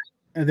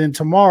 And then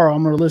tomorrow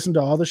I'm going to listen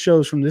to all the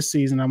shows from this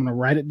season. I'm going to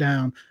write it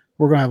down.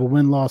 We're going to have a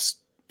win-loss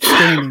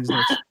standings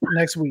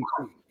next week.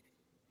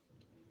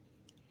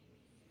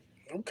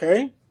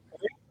 Okay.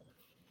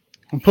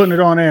 I'm putting it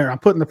on air. I'm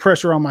putting the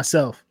pressure on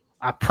myself.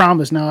 I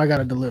promise now I got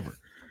to deliver.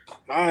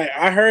 All right.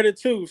 I heard it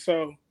too.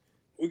 So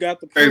we got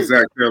the proof. Hey,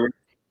 Zach Taylor.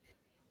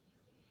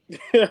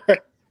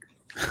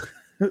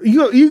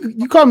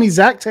 You call me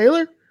Zach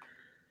Taylor?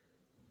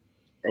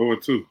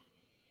 0-2.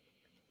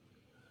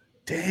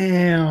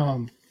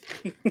 Damn.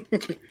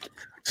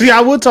 See,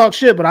 I would talk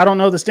shit, but I don't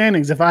know the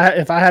standings. If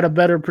I had a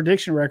better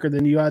prediction record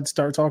than you, I'd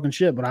start talking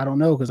shit, but I don't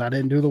know because I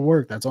didn't do the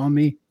work. That's on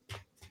me.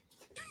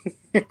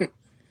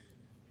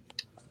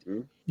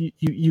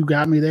 You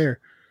got me there.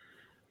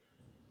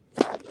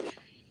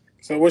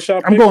 So what's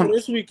y'all pick for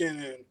this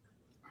weekend then?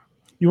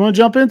 You want to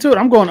jump into it?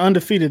 I'm going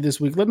undefeated this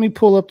week. Let me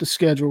pull up the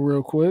schedule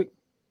real quick.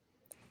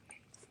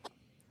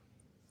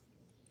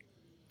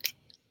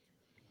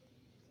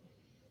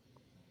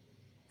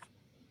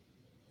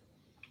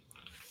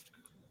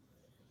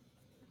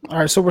 All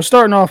right, so we're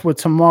starting off with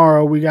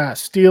tomorrow. We got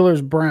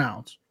Steelers,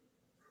 Browns.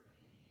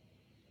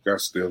 Got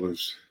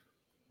Steelers.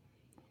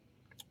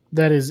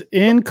 That is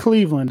in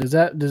Cleveland. Does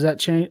that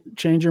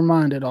change your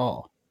mind at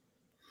all?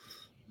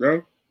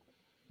 No.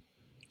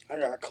 I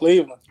got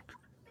Cleveland.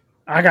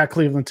 I got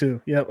Cleveland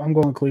too. Yep, I'm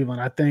going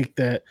Cleveland. I think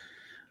that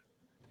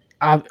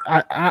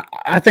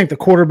I think the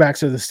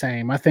quarterbacks are the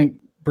same. I think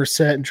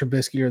Brissett and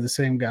Trubisky are the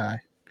same guy.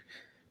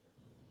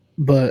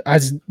 But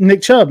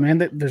Nick Chubb,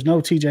 man, there's no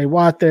TJ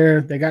Watt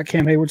there. They got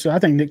Cam Hayward, so I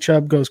think Nick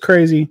Chubb goes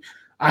crazy.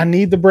 I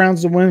need the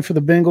Browns to win for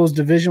the Bengals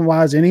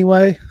division-wise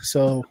anyway,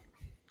 so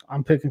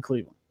I'm picking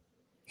Cleveland.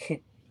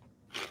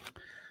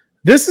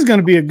 This is going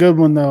to be a good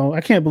one, though.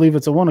 I can't believe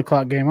it's a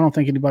 1:00 game. I don't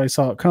think anybody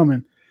saw it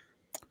coming.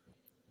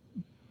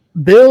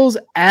 Bills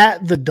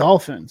at the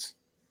Dolphins.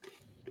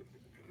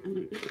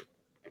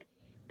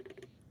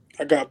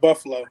 I got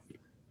Buffalo.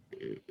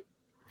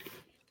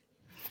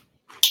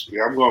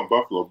 Yeah, I'm going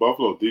Buffalo.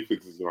 Buffalo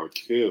defense is going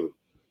to kill.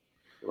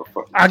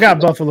 I got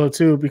Buffalo,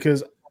 too,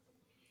 because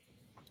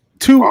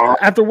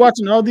after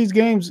watching all these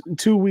games in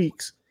 2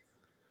 weeks,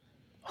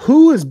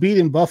 who is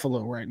beating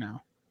Buffalo right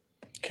now?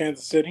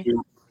 Kansas City?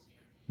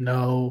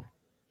 No.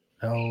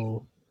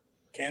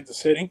 Kansas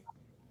City?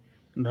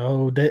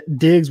 No.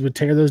 Diggs would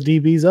tear those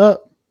DBs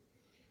up.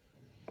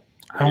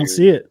 I don't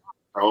see it.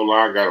 Whole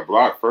line got a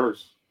block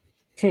first.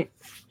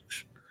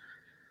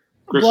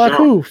 Block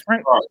who?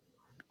 Frank.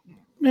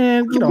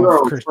 Man, get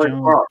off Chris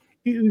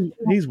Jones.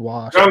 He's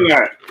washed.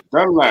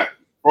 Dunlap.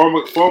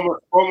 Former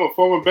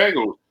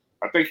Bengals.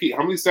 I think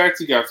how many sacks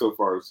he got so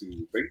far this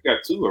season? I think he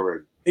got 2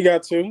 already. He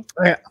got 2.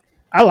 Yeah,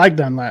 I like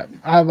Dunlap.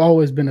 I've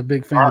always been a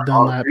big fan of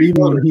Dunlap.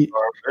 Even when he,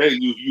 hey,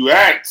 you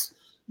act,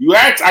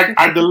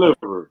 I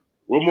deliver.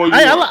 What more?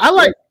 I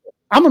like.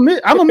 I'm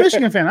a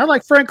Michigan fan. I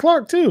like Frank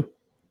Clark too.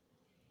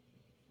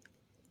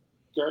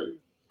 Okay.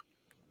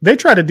 They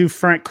tried to do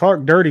Frank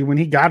Clark dirty when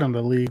he got in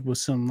the league with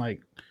some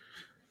like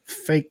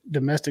fake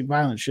domestic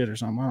violence shit or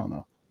something. I don't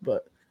know,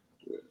 but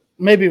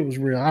maybe it was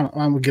real. I'm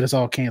gonna get us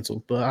all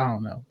canceled, but I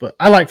don't know. But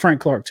I like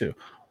Frank Clark too.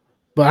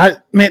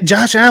 But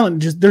Josh Allen,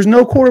 there's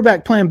no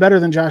quarterback playing better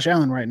than Josh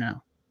Allen right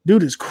now.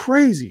 Dude is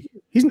crazy.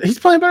 He's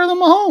playing better than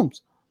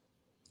Mahomes.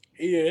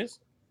 He is.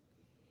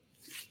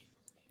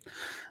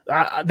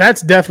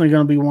 That's definitely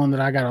going to be one that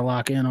I got to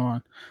lock in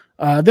on.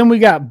 Then we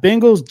got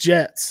Bengals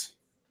Jets.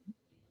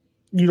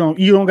 You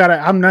don't got to.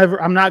 I'm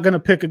not going to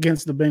pick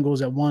against the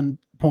Bengals at one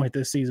point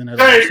this season at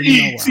all.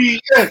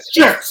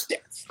 Jets.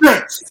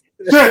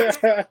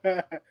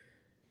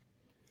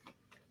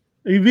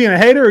 Are you being a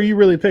hater or are you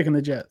really picking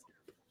the Jets?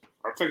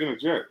 I'm taking the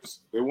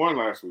Jets. They won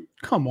last week.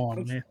 Come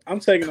on, man. I'm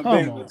taking the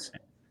Bengals.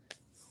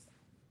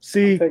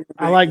 See,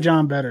 I like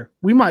John better.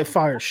 We might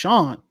fire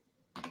Shaun.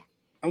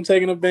 I'm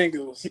taking the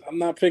Bengals. I'm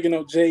not picking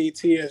no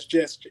Jets.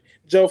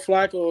 Joe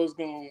Flacco is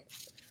going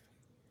to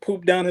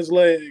poop down his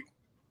leg.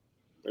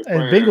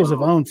 And Bengals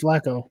have owned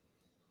Flacco.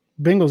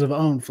 Bengals have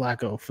owned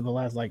Flacco for the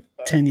last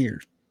 10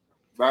 years.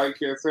 Now you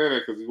can't say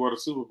that because he won a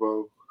Super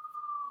Bowl.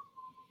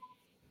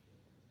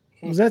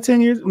 Was that 10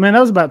 years? Man, that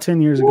was about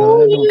 10 years ago.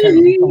 That don't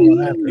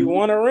count. He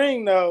won a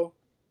ring, though.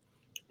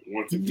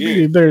 Once again.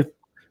 You better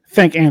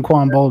thank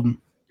Anquan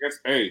Bolden. Yes,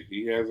 hey,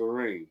 he has a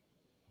ring.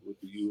 What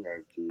do you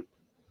have to?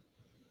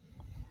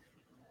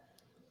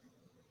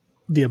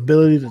 The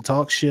ability to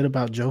talk shit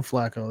about Joe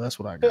Flacco. That's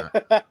what I got.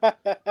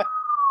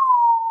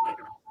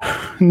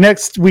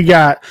 Next, we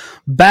got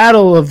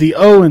Battle of the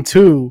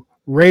 0-2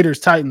 Raiders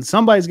Titans.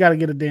 Somebody's got to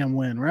get a damn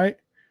win, right?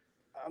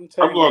 I'm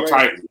going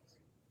Titans.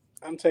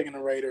 I'm taking the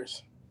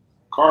Raiders.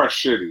 Carr's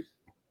shitty.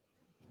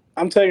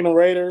 I'm taking the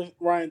Raiders.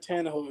 Ryan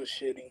Tannehill is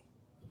shitty.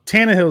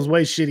 Tannehill's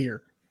way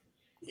shittier.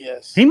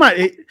 Yes. He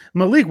might.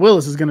 Malik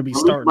Willis is going to be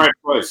starting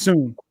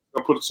soon.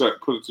 I'll put it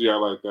to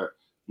y'all like that.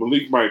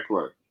 Malik might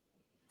play.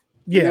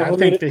 Yeah, I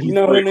think that he's. You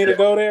know who need to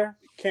go there?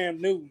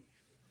 Cam Newton.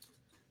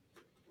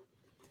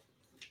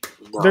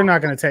 They're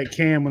not going to take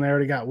Cam when they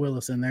already got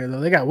Willis in there, though.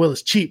 They got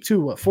Willis cheap, too.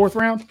 What, 4th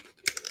round?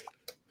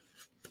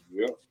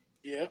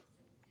 Yeah.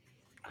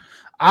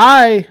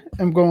 I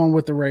am going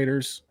with the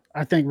Raiders.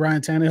 I think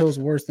Ryan Tannehill is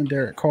worse than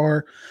Derek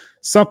Carr.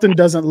 Something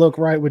doesn't look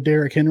right with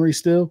Derrick Henry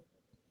still.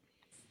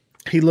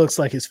 He looks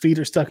like his feet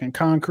are stuck in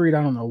concrete.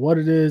 I don't know what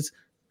it is.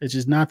 It's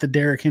just not the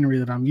Derrick Henry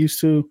that I'm used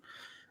to.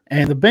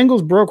 And the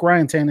Bengals broke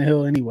Ryan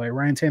Tannehill anyway.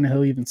 Ryan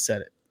Tannehill even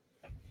said it.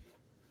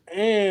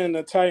 And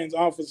the Titans'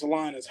 offensive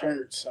line is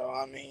hurt. So,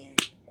 I mean.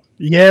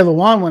 Yeah,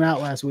 Lawan went out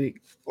last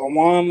week.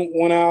 Lawan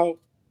went out,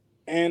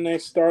 and they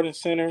starting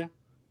center.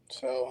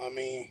 So, I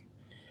mean,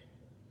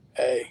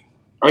 hey.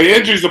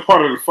 Injuries are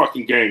part of the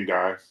fucking game,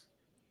 guys.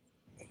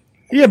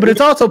 Yeah, but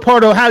it's also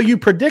part of how you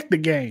predict the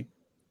game.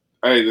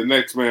 Hey, the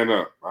next man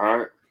up, all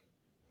right?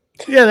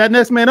 Yeah, that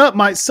next man up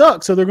might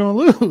suck, so they're going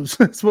to lose.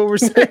 That's what we're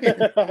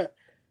saying.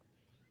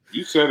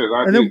 You said it.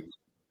 I didn't.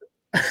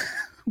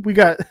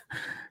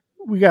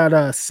 We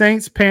got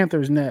Saints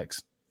Panthers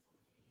next.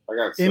 I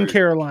got in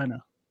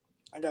Carolina.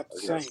 I got the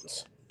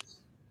Saints.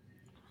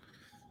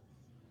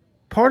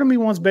 Part of me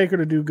wants Baker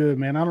to do good,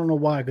 man. I don't know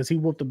why, because he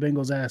whooped the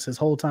Bengals' ass his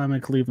whole time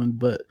in Cleveland.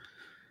 But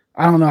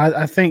I don't know.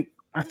 I think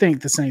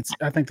the Saints.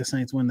 I think the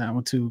Saints win that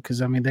one too,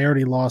 because I mean they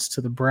already lost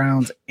to the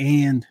Browns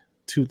and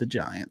to the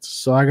Giants.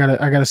 So I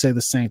gotta say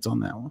the Saints on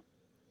that one.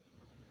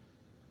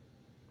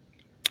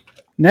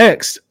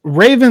 Next,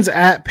 Ravens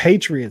at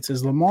Patriots.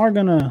 Is Lamar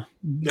gonna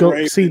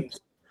go see?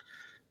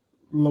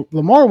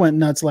 Lamar went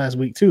nuts last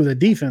week too. The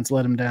defense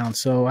let him down.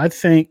 So I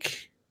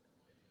think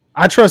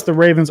I trust the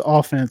Ravens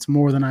offense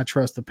more than I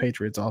trust the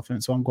Patriots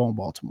offense. So I'm going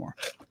Baltimore.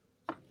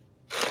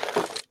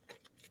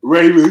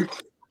 Ravens.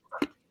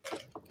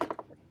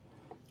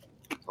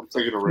 I'm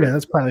taking a Ravens. Yeah,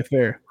 that's probably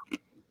fair.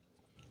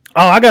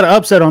 Oh, I got an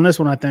upset on this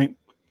one, I think.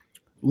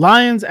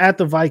 Lions at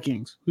the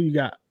Vikings. Who you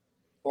got?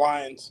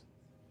 Lions.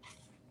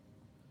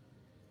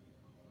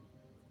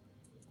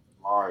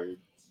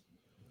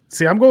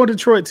 See, I'm going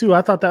Detroit too.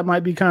 I thought that might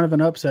be kind of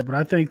an upset, but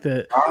I think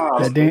that,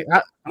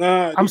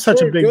 I'm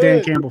such a big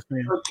Dan Campbell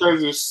fan.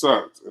 Because it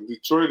sucked, and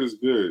Detroit is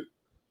good.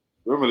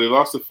 Remember, they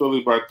lost to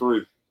Philly by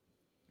 3.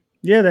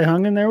 Yeah, they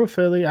hung in there with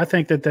Philly. I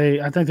think that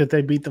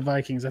they beat the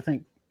Vikings. I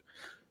think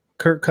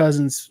Kirk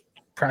Cousins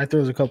probably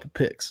throws a couple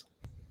picks.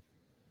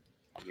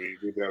 I mean,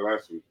 he did that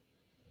last week.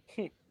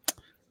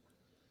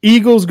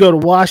 Eagles go to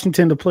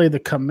Washington to play the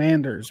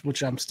Commanders,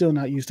 which I'm still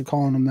not used to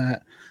calling them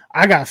that.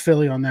 I got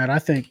Philly on that. I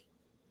think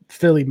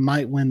Philly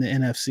might win the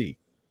NFC.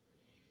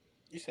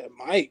 You said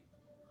might.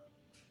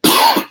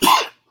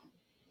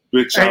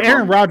 Hey,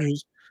 Aaron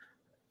Rodgers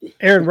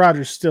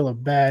is still a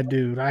bad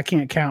dude. I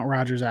can't count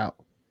Rodgers out.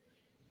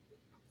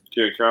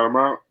 Can't count him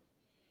out?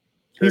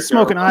 He's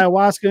smoking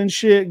ayahuasca and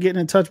shit,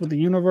 getting in touch with the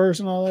universe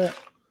and all that.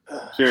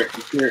 You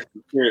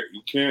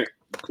can't.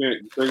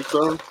 You think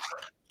so?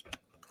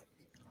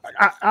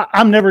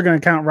 I'm never going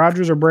to count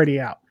Rodgers or Brady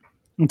out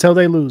until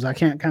they lose. I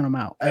can't count them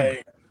out. Ever.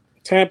 Hey,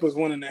 Tampa's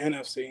winning the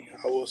NFC.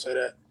 I will say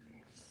that.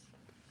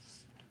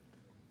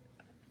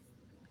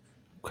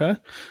 Okay.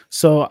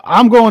 So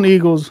I'm going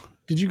Eagles.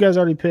 Did you guys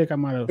already pick? I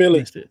might have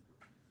missed it.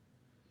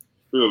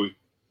 Philly.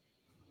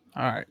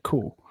 All right,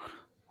 cool.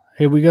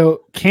 Here we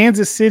go.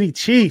 Kansas City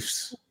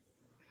Chiefs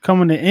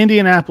coming to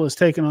Indianapolis,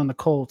 taking on the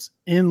Colts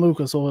in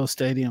Lucas Oil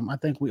Stadium. I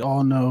think we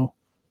all know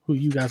who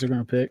you guys are going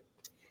to pick.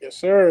 Yes,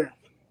 sir.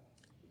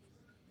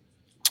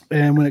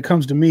 And when it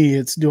comes to me,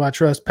 it's do I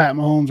trust Pat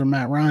Mahomes or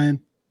Matt Ryan?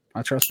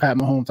 I trust Pat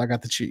Mahomes. I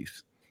got the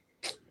Chiefs.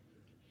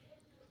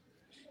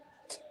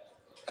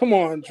 Come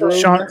on, Drew.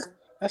 Shaun,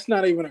 that's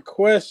not even a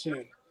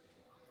question.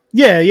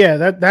 Yeah,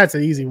 that's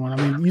an easy one.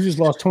 I mean, you just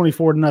lost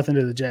 24-0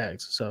 to the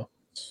Jags, so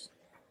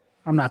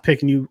I'm not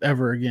picking you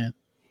ever again.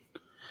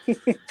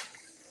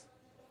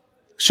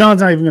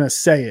 Sean's not even going to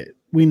say it.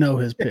 We know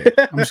his pick.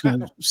 I'm just going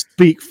to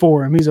speak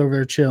for him. He's over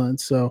there chilling.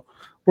 So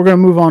we're going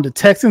to move on to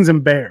Texans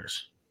and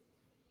Bears.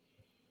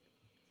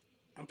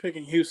 I'm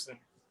picking Houston.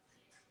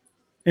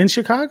 In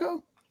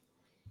Chicago?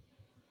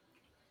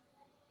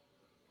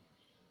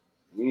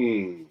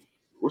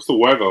 What's the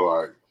weather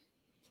like?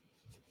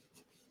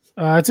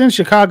 It's in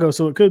Chicago,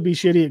 so it could be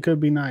shitty. It could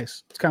be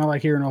nice. It's kind of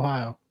like here in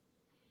Ohio.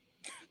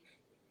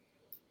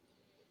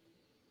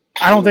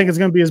 I don't think it's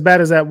going to be as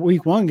bad as that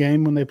Week 1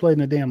 game when they played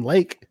in a damn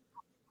lake.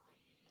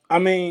 I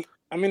mean,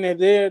 they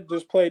did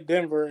just play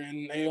Denver,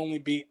 and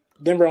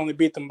Denver only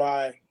beat them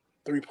by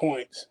 3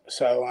 points.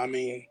 So, I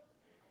mean,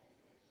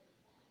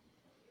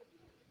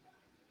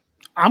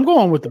 I'm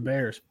going with the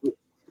Bears.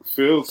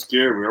 Phil's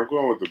scared me. I'm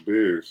going with the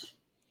Bears.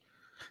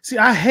 See,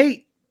 I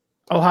hate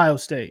Ohio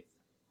State.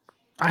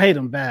 I hate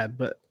him bad,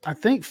 but I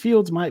think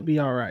Fields might be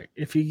all right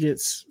if he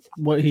gets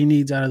what he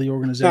needs out of the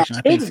organization.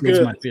 I think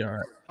Fields might be all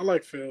right. I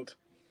like Fields.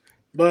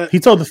 But he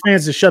told the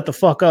fans to shut the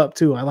fuck up,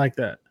 too. I like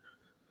that.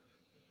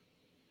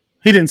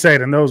 He didn't say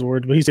it in those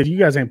words, but he said, you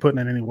guys ain't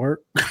putting in any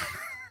work. Got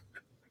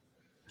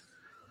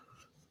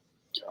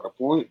a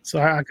point. So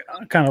I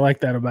kind of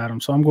like that about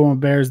him. So I'm going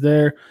Bears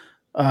there.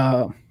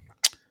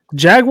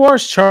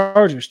 Jaguars,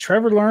 Chargers,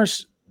 Trevor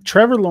Lawrence,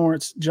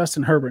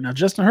 Justin Herbert. Now,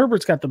 Justin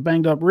Herbert's got the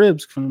banged up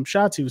ribs from them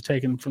shots he was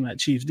taking from that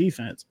Chiefs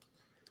defense.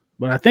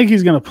 But I think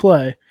he's going to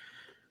play.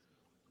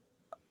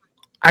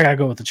 I got to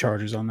go with the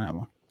Chargers on that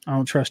one. I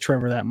don't trust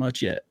Trevor that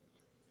much yet.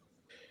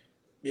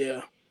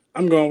 Yeah,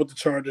 I'm going with the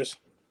Chargers.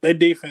 Their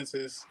defense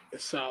is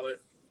solid.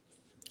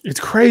 It's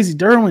crazy.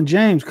 Derwin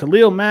James,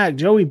 Khalil Mack,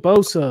 Joey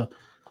Bosa.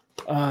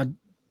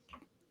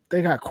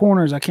 They got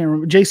corners. I can't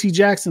remember. J.C.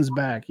 Jackson's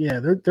back. Yeah,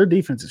 their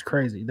defense is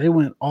crazy. They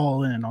went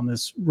all in on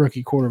this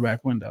rookie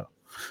quarterback window.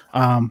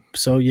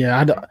 So,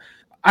 yeah,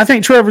 I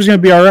think Trevor's going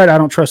to be all right. I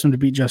don't trust him to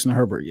beat Justin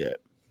Herbert yet.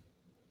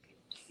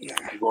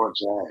 I'm going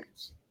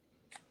Jags.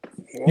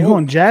 You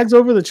going Jags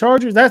over the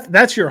Chargers?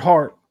 That's your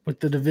heart with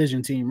the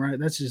division team, right?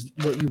 That's just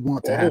what you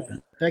want to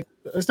happen.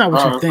 That's not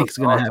what you think is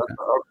going to happen.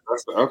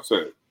 That's the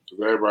upset.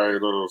 Because everybody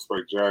don't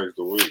expect Jags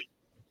to win.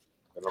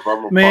 And if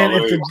I'm a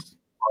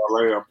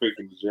parlay, I'm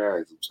picking the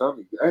Jags. I'm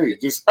telling you. Hey,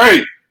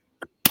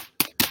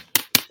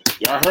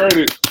 y'all heard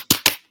it.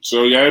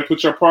 So y'all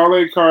put your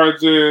parlay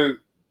cards in.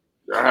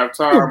 Y'all have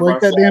time. Yeah, break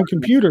that damn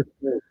computer.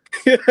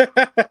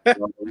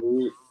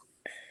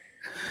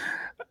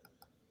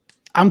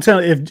 I'm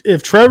telling you,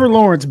 if Trevor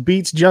Lawrence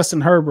beats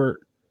Justin Herbert,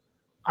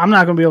 I'm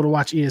not going to be able to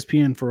watch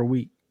ESPN for a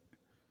week.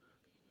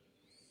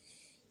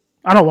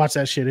 I don't watch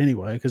that shit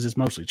anyway because it's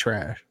mostly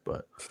trash.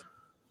 But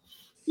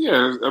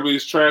yeah, I mean,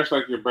 it's trash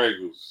like your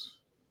Bengals.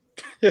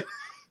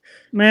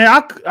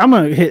 Man, I'm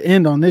going to hit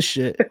end on this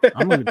shit.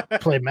 I'm going to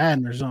play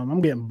Madden or something.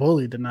 I'm getting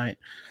bullied tonight.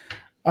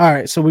 All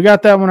right, so we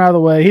got that one out of the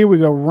way. Here we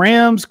go.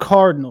 Rams,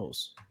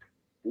 Cardinals.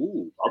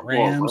 Ooh, I'm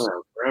going Rams.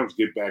 Rams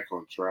get back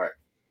on track.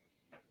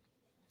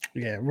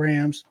 Yeah,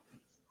 Rams.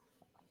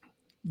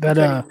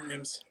 That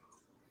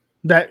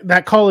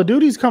Call of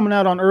Duty's coming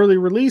out on early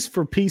release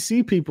for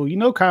PC people. You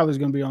know Kyler's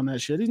going to be on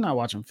that shit. He's not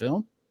watching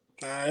film.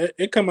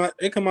 It come out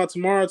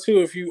tomorrow too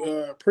if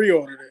you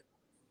pre-ordered it.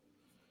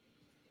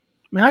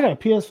 Man, I got a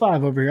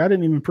PS5 over here. I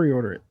didn't even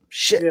pre-order it.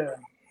 Shit.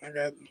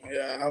 I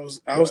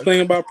was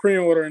thinking about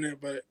pre-ordering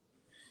it, but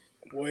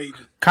wait.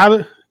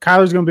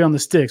 Kyler's going to be on the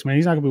sticks, man.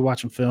 He's not going to be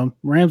watching film.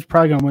 Rams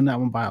probably going to win that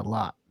one by a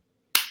lot.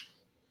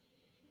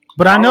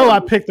 But I know I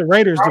picked the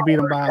Raiders to beat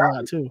them by a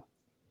lot too.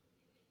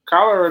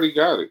 Kyler already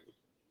got it.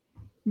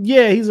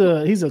 Yeah, he's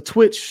a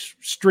Twitch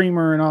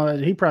streamer and all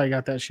that. He probably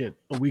got that shit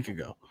a week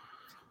ago.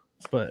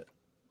 But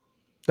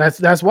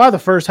that's why the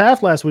first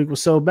half last week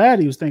was so bad.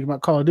 He was thinking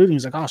about Call of Duty.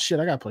 He's like, oh shit,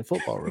 I gotta play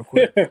football real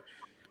quick.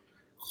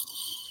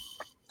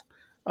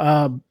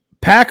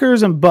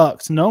 Packers and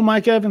Bucks. No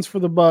Mike Evans for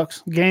the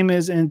Bucks. Game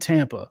is in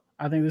Tampa.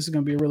 I think this is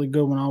gonna be a really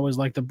good one. I always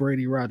like the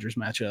Brady Rodgers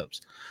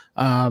matchups.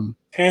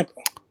 Tampa.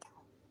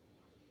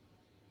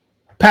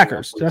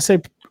 Packers. Did I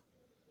say?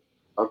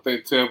 I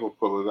think Tampa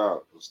pull it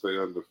out and stay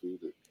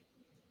undefeated.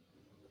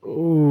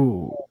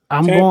 Ooh,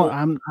 I'm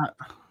going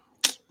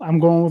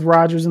with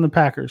Rodgers and the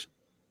Packers.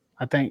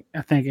 I think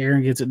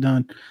Aaron gets it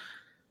done.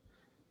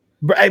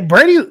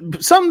 Brady,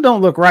 something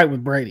don't look right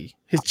with Brady.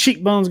 His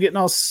cheekbones getting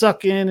all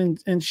sucked in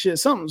and shit.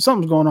 Something's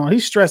going on.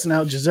 He's stressing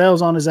out.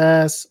 Giselle's on his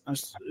ass.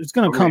 It's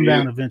going to come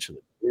down eventually.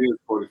 He is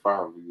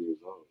 45 years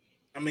old.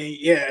 I mean,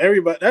 yeah,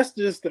 everybody. That's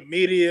just the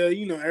media.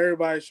 You know,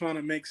 everybody's trying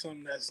to make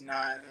something that's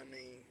not. I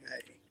mean,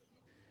 hey.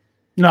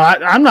 No,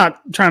 I'm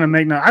not trying to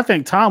make no. I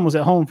think Tom was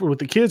at home with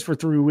the kids for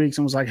 3 weeks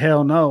and was like,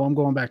 "Hell no, I'm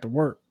going back to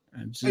work."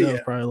 And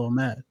Giselle's probably a little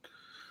mad.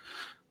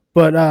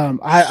 But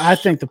I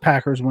think the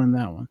Packers win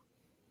that one.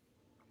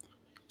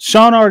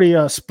 Shaun already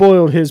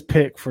spoiled his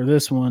pick for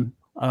this one.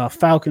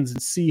 Falcons and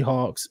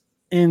Seahawks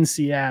in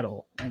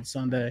Seattle on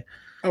Sunday.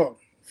 Oh,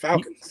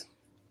 Falcons.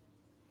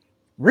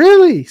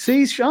 Really?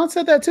 See, Shaun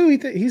said that too.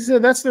 He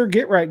said that's their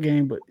get-right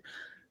game. But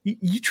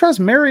you trust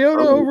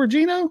Mariota over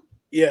Geno?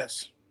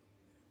 Yes.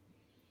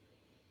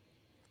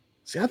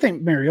 See, I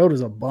think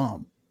Mariota's a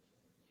bum.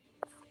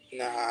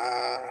 Nah.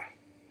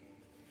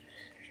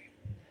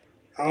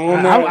 I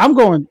don't know. I'm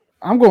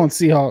going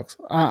Seahawks.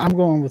 I'm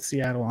going with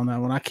Seattle on that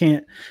one. I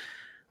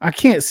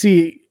can't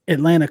see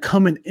Atlanta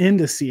coming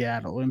into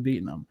Seattle and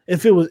beating them.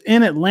 If it was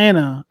in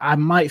Atlanta, I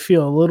might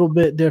feel a little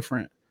bit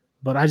different,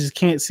 but I just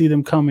can't see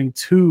them coming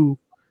to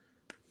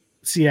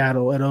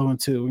Seattle at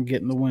 0-2 and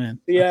getting the win.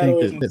 Seattle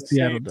I think that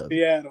Seattle does.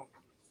 Seattle.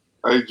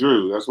 Hey,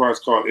 Drew, that's why it's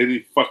called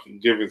Any Fucking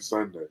Given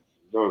Sunday. You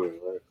know that,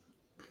 right?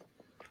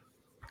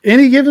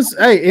 Any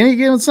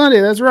given Sunday,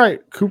 that's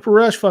right. Cooper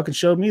Rush fucking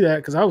showed me that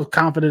because I was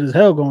confident as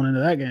hell going into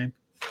that game.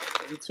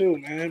 Me too,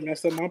 man.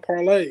 Messed up my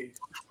parlay.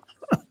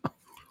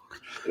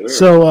 Yeah.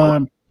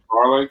 So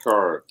parlay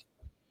card.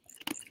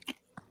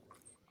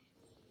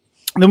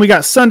 Then we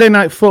got Sunday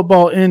Night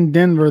Football in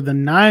Denver. The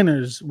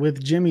Niners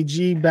with Jimmy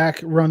G back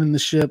running the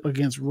ship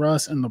against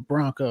Russ and the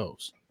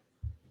Broncos.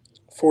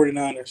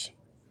 49ers.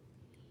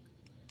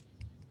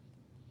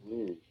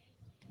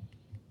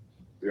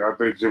 Yeah, I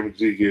think Jimmy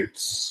G get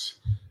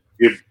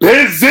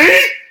busy.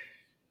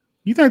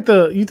 You think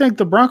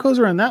the Broncos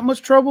are in that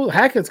much trouble?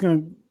 Hackett's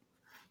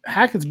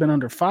been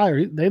under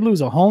fire. They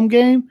lose a home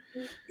game,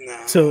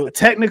 so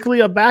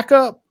technically a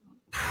backup.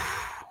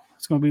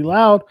 It's gonna be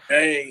loud.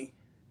 Hey,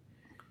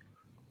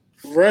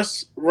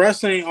 Russ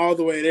ain't all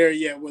the way there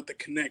yet with the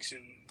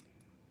connection.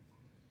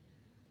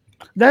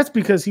 That's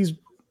because he's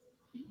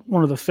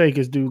one of the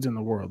fakest dudes in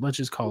the world. Let's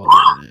just call it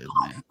what it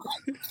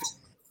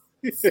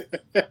is,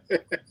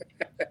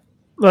 man.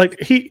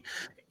 Like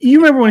you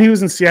remember when he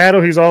was in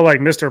Seattle? He's all like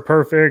Mr.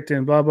 Perfect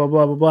and blah blah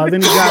blah blah blah.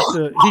 Then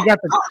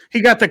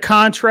he got the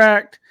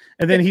contract,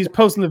 and then he's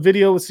posting the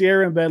video with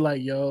Sierra in bed,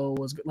 like, "Yo,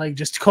 was like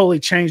just totally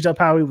changed up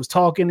how he was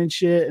talking and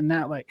shit." And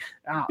that, like,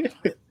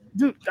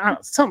 dude,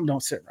 something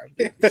don't sit right.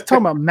 He's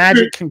talking about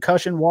magic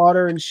concussion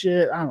water and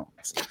shit. I don't.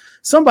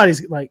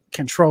 Somebody's like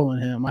controlling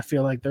him. I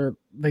feel like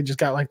they just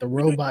got like the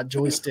robot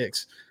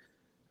joysticks,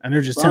 and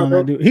they're just telling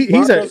that dude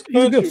he's a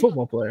good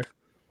football player.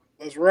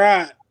 That's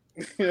right.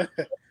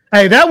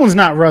 Hey, that one's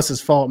not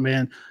Russ's fault,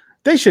 man.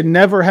 They should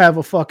never have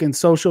a fucking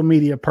social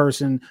media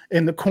person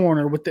in the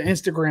corner with the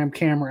Instagram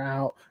camera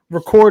out,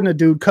 recording a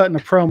dude cutting a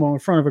promo in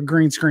front of a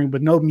green screen,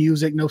 but no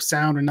music, no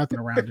sound, or nothing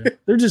around him.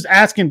 They're just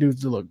asking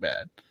dudes to look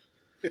bad.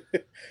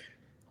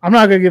 I'm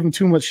not going to give them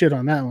too much shit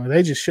on that one.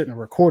 They just shouldn't have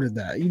recorded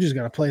that. You just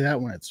got to play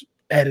that when it's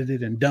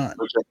edited and done.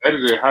 But you're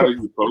edited, how do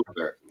you post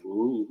that?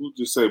 Who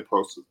just said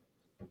post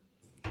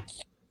it?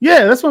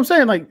 Yeah, that's what I'm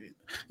saying. Like,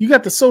 you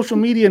got the social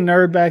media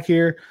nerd back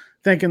here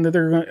thinking that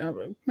they're going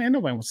to, man,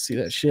 nobody wants to see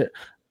that shit.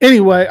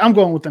 Anyway, I'm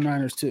going with the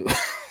Niners too.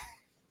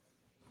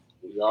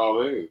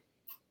 Y'all in.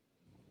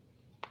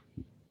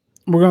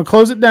 We're going to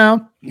close it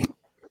down.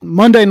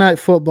 Monday Night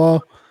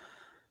Football.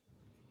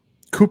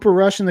 Cooper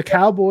Rush and the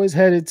Cowboys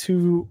headed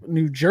to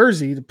New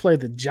Jersey to play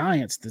the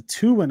Giants, the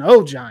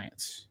 2-0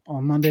 Giants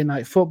on Monday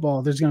Night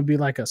Football. There's going to be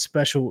like a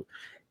special,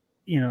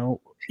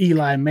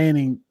 Eli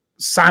Manning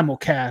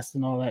simulcast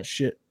and all that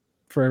shit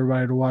for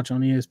everybody to watch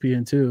on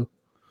ESPN too.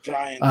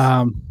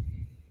 Giants.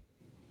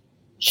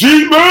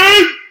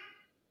 G-Man!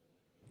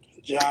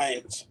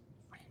 Giants.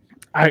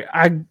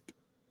 I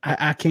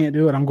can't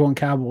do it. I'm going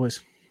Cowboys.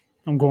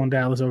 I'm going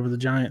Dallas over the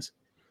Giants.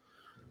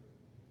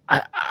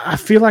 I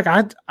feel like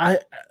I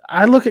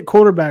look at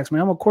quarterbacks,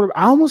 man. I'm a quarterback.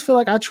 I almost feel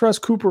like I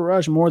trust Cooper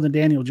Rush more than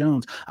Daniel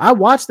Jones. I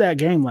watched that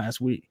game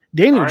last week.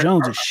 Daniel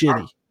Jones is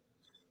shitty.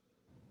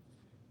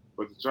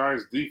 But the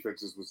Giants'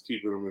 defense was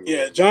keeping them in.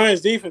 Yeah,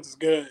 Giants' defense is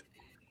good.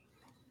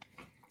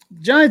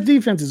 Giants'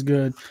 defense is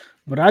good,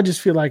 but I just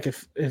feel like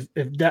if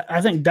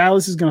I think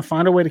Dallas is going to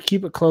find a way to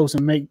keep it close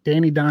and make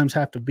Danny Dimes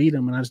have to beat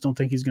him, and I just don't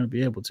think he's going to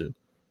be able to.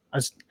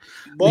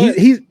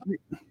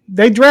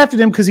 They drafted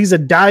him because he's a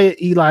diet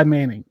Eli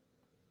Manning.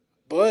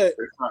 But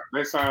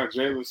they signed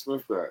Jalen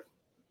Smith back.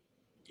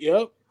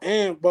 Yep.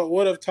 But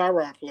what if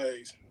Tyrod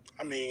plays?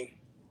 I mean,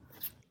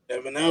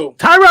 never know.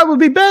 Tyrod would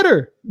be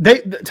better.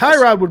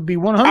 Tyrod would be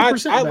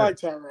 100%. I like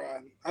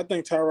Tyrod. I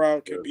think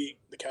Tyrod could beat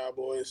the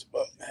Cowboys,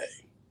 but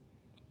hey.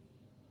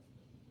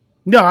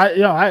 No,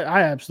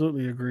 I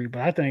absolutely agree.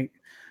 But I think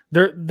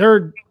they're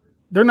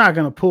not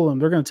going to pull him.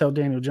 They're going to tell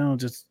Daniel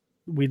Jones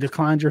We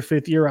declined your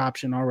 5th-year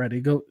option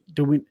already.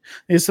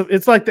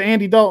 It's like the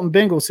Andy Dalton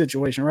Bengals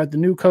situation, right? The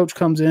new coach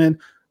comes in.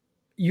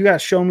 You got to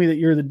show me that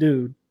you're the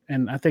dude.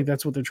 And I think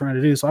that's what they're trying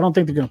to do. So I don't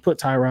think they're going to put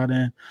Tyrod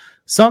in.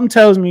 Something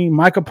tells me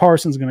Micah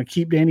Parsons is going to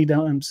keep Danny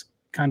Dimes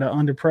kind of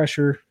under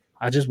pressure.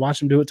 I just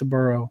watched him do it to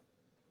Burrow.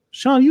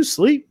 Sean, you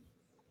sleep?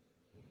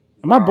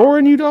 Am I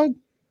boring you, dog?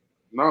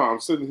 No, I'm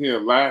sitting here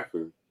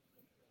laughing.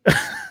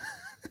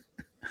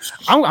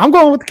 I'm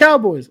going with the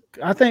Cowboys.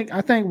 I think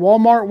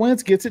Walmart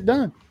wins, gets it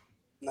done.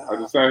 I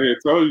just out here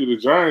told you the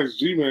Giants,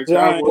 G-Man,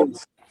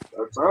 Cowboys.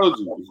 I told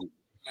you.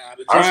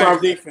 The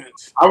Giants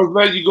defense. I was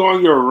letting you go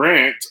on your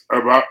rant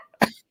about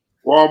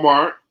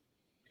Walmart.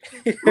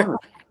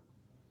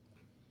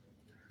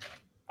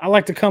 I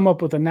like to come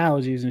up with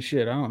analogies and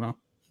shit. I don't know.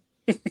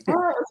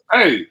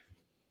 Hey,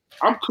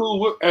 I'm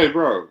cool with. Hey,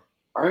 bro,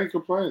 I ain't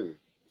complaining.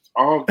 It's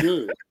all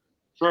good.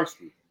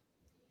 Trust me.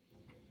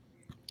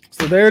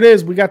 So there it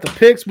is. We got the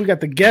picks. We got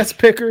the guest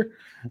picker,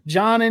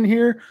 John, in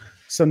here.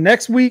 So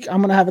next week, I'm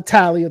going to have a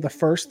tally of the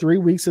first 3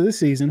 weeks of the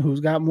season. Who's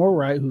got more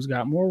right? Who's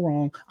got more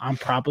wrong? I'm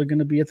probably going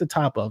to be at the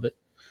top of it.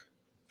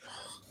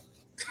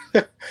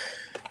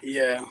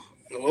 Yeah,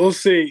 we'll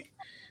see.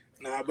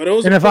 Nah, but it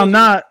was. And if I'm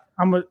not,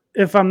 I'm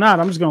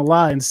just going to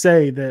lie and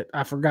say that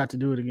I forgot to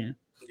do it again.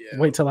 Yeah.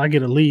 Wait till I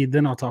get a lead,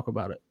 then I'll talk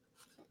about it.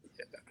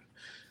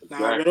 Yeah.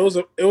 Nah, but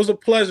it was a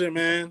pleasure,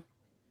 man.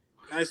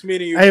 Nice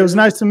meeting you. Hey, it was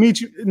nice to meet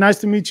you. Nice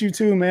to meet you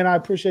too, man. I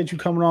appreciate you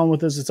coming on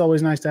with us. It's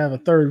always nice to have a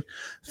third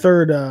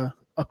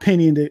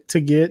opinion to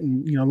get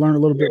and learn a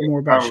little bit more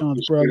about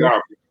Sean's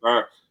brother.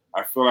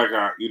 I feel like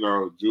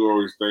Drew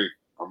always think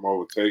I'm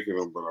overtaking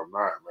him, but I'm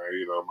not,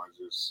 man. I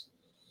just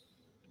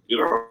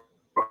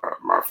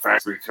my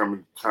facts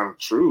becoming kind of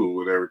true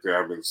with everything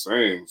I've been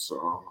saying.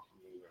 So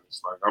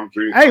it's like I'm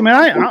dreaming. Hey,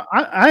 man,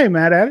 I ain't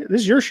mad at it. This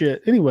is your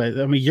shit anyway.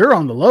 I mean, you're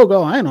on the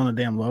logo. I ain't on the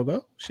damn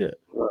logo. Shit.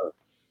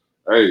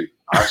 Hey,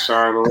 I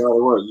shine a lot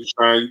of work.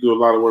 You do a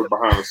lot of work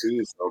behind the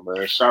scenes, though,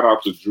 man. Shout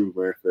out to Drew,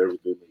 man, for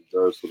everything that he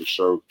does for the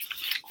show.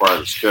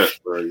 Quite a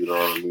sketch, man. You know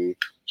what I mean?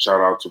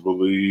 Shout out to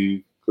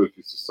Believe,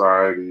 Cookie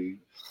Society,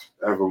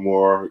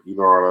 Evermore. You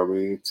know what I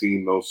mean?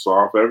 Team No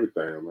Soft,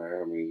 everything,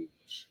 man. I mean,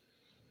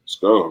 let's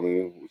go. I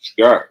mean, what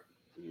you got?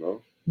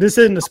 This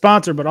isn't a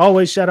sponsor, but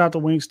always shout out to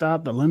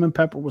Wingstop. The lemon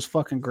pepper was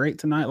fucking great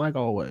tonight, like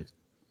always.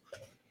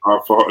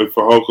 If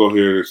Fahoko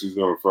hears this, he's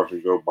gonna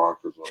fucking go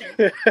bonkers on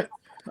it.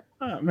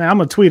 Man, I'm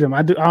gonna tweet him.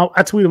 I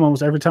tweet him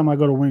almost every time I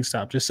go to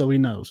Wingstop, just so he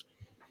knows.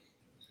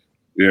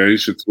 Yeah, you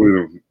should tweet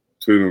him.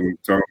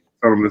 Tell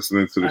him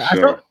listening to the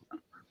show.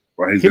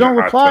 He don't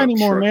reply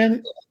anymore,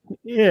 man.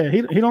 Yeah,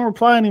 he don't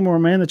reply anymore,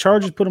 man. The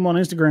Chargers put him on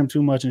Instagram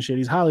too much and shit.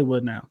 He's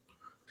Hollywood now.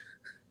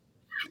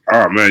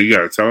 Oh man, you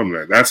gotta tell him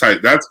that. That's how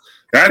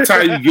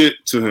you get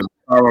to him.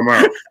 Call him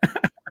out.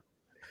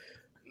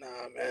 Nah,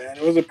 man,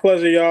 it was a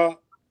pleasure, y'all.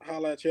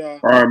 Holla at y'all.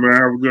 All right, man.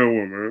 Have a good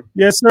one, man.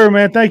 Yes, sir,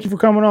 man. Thank you for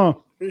coming on.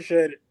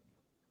 Appreciate it.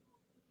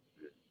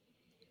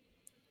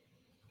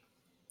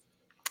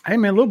 Hey,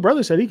 man, little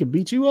brother said he could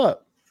beat you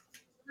up.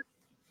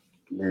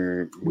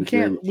 Man, we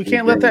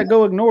can't let that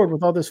go ignored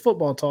with all this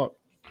football talk.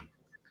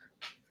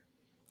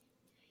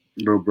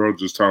 No, bro,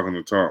 just talking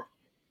to talk.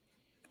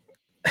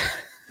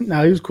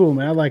 No, he was cool,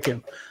 man. I like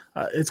him.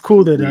 It's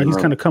cool that he's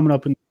kind of coming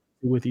up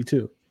with you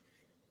too.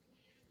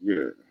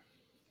 Yeah.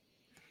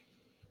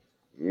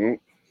 Well,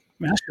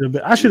 man,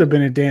 I should have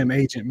been a damn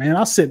agent, man.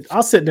 I'll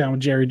sit down with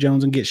Jerry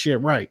Jones and get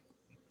shit right.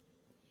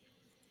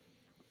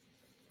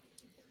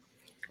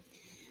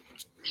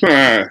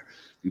 You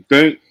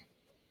think?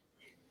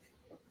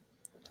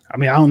 I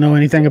mean, I don't know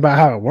anything about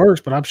how it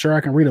works, but I'm sure I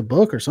can read a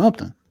book or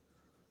something.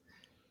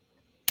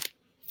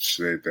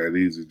 Shit ain't that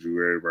easy,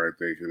 Drew. Everybody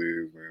think it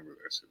is, man, but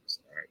that shit is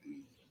not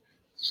easy.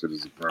 Shit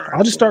is a grind.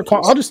 I'll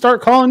just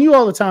start calling you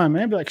all the time,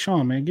 man. Be like,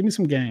 Sean, man, give me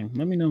some game.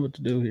 Let me know what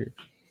to do here.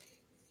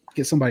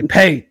 Get somebody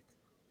paid.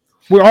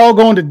 We're all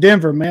going to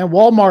Denver, man.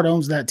 Walmart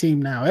owns that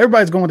team now.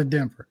 Everybody's going to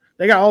Denver.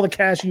 They got all the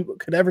cash you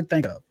could ever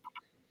think of.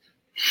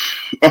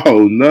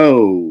 Oh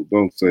no!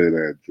 Don't say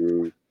that,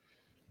 Drew.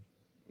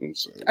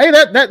 Hey,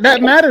 that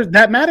matters.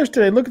 That matters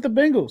today. Look at the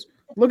Bengals.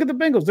 Look at the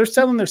Bengals. They're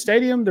selling their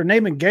stadium. They're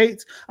naming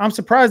gates. I'm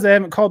surprised they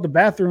haven't called the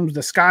bathrooms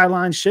the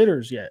Skyline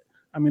shitters yet.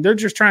 I mean, they're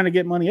just trying to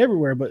get money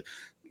everywhere. But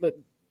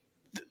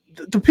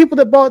the people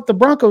that bought the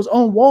Broncos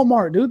own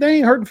Walmart, dude. They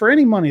ain't hurting for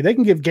any money. They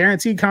can give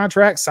guaranteed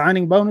contracts,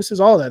 signing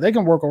bonuses, all that. They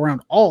can work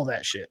around all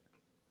that shit.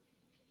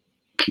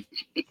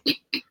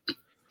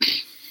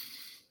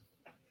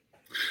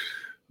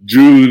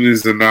 Drew and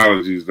his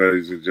analogies,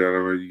 ladies and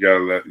gentlemen. You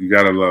gotta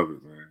love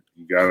it, man.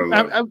 You gotta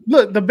love it.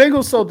 Look, the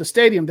Bengals sold the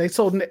stadium. They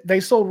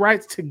sold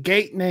rights to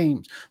gate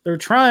names. They're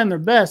trying their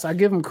best. I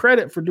give them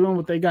credit for doing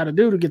what they got to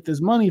do to get this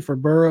money for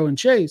Burrow and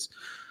Chase.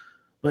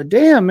 But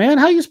damn, man,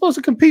 how are you supposed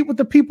to compete with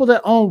the people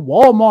that own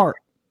Walmart?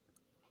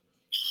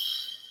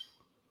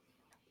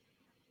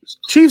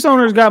 Chiefs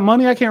owner's got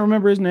money. I can't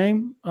remember his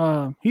name.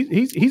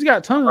 He's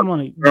got tons of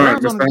money.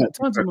 Browns owner's got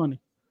tons of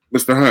money.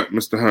 Mr. Hunt.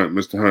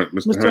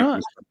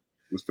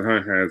 Mr.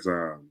 Hunt has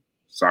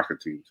soccer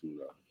team too,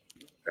 though.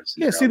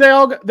 Yeah, see,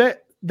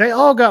 they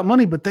all got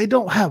money, but they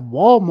don't have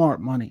Walmart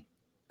money.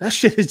 That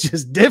shit is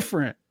just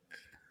different.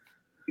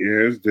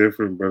 Yeah, it's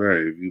different, but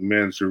hey, if you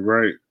manage it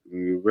right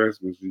in your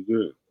investments, you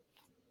good.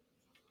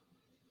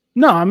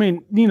 No, I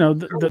mean,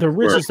 the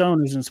richest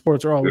owners in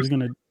sports are always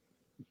going to.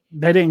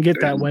 They didn't get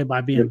that way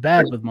by being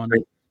bad with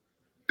money.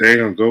 They ain't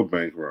gonna go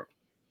bankrupt.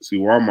 See,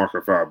 Walmart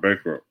could file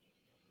bankrupt.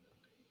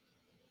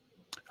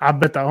 I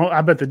bet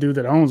the dude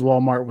that owns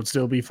Walmart would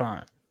still be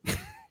fine.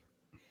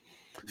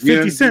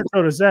 50 Cent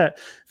told us that.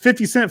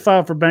 50 Cent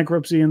filed for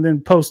bankruptcy and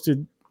then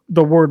posted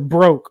the word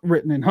broke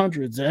written in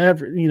hundreds.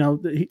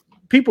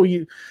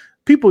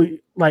 People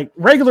like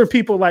regular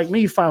people like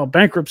me file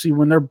bankruptcy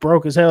when they're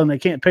broke as hell and they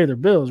can't pay their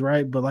bills,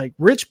 right? But like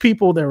rich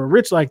people that were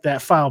rich like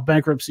that file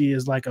bankruptcy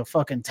as like a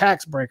fucking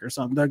tax break or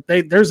something.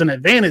 There's an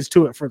advantage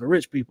to it for the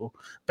rich people.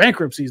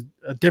 Bankruptcy is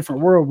a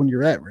different world when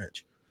you're that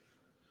rich.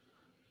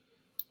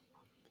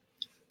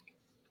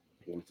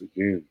 Once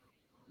again,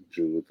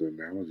 Drew with the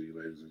analogy,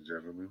 ladies and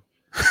gentlemen.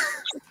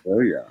 Oh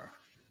yeah,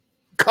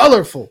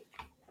 colorful.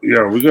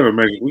 Yeah, we're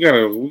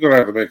gonna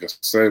have to make a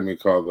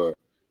segment called the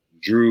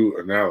Drew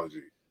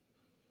analogy.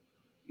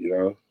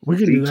 We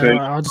can do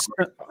that.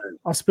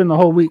 I'll spend the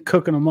whole week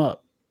cooking them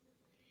up.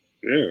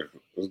 Yeah,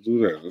 let's do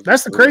that.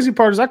 That's the crazy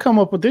part is I come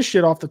up with this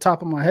shit off the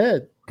top of my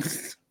head.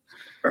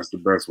 That's the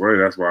best way.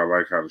 That's why I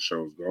like how the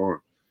show's going.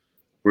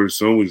 Pretty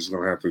soon we're just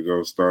gonna have to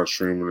go start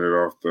streaming it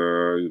off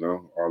the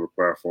all the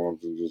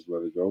platforms and just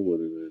let it go with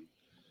it and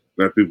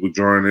let people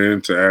join in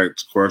to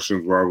ask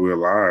questions while we're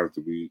live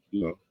to be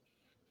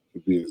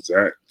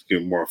exact, to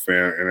get more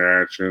fan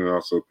interaction and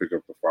also pick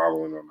up the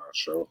following on our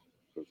show.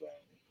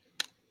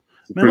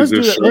 Man, let's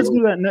do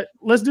that.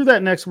 Let's do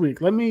that next week.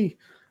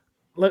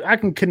 I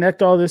can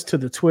connect all this to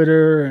the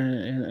Twitter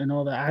and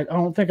all that. I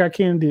don't think I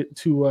can do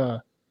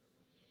to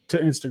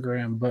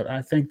Instagram, but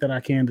I think that I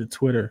can to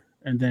Twitter,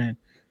 and then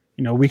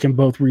we can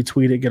both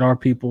retweet it, get our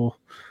people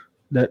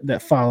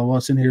that follow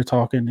us in here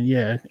talking,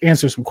 and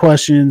answer some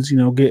questions.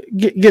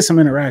 Get some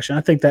interaction.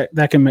 I think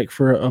that can make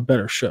for a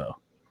better show.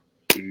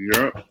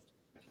 Yep,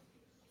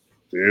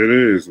 there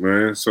it is,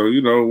 man. So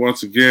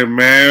once again,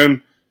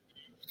 man.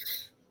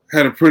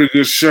 Had a pretty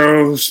good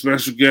show.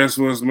 Special guest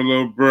was my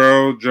little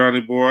bro,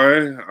 Johnny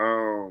Boy.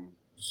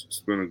 It's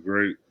been a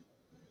great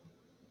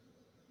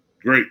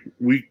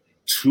week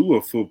 2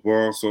 of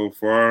football so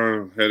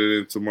far. Headed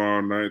in tomorrow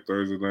night,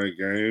 Thursday night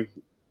game,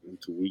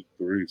 into week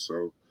 3.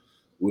 So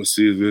we'll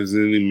see if there's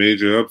any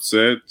major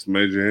upsets,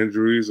 major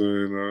injuries,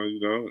 and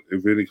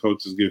if any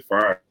coaches get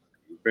fired.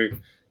 I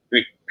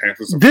think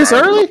Panthers are this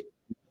fired. Early?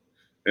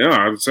 Yeah,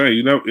 I'm saying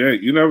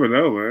you never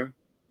know, man.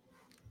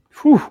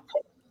 Whew.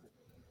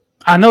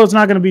 I know it's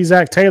not going to be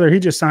Zach Taylor. He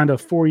just signed a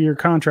 4-year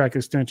contract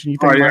extension. You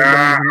think? I'm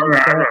not talking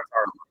about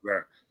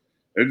that.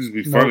 It'd just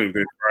be funny if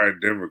they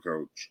fired Denver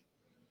coach.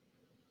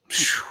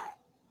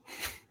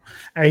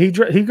 Hey,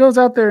 he goes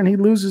out there and he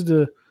loses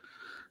to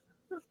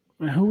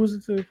who was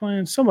it they're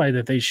playing? Somebody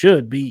that they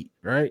should beat,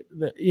 right?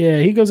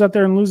 He goes out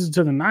there and loses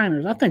to the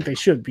Niners. I think they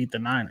should beat the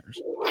Niners.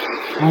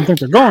 I don't think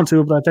they're going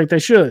to, but I think they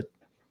should.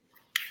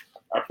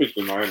 I picked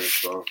the Niners,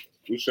 so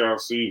we shall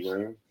see,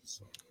 man.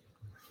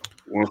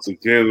 Once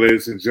again,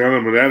 ladies and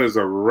gentlemen, that is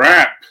a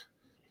wrap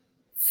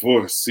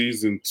for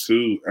season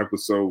 2,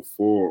 episode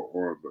 4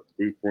 on the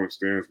 3-Point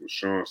Stands with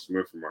Shaun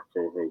Smith and my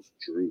co-host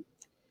Drew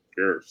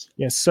Garrison.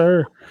 Yes,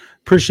 sir.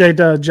 Appreciate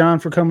John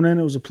for coming in.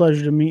 It was a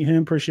pleasure to meet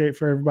him. Appreciate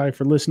for everybody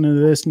for listening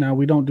to this. Now,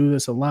 we don't do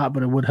this a lot,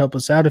 but it would help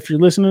us out if you're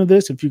listening to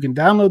this. If you can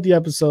download the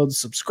episodes,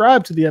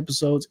 subscribe to the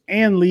episodes,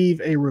 and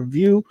leave a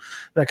review,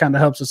 that kind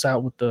of helps us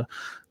out with the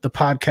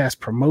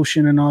podcast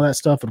promotion and all that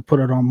stuff. It'll put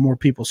it on more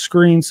people's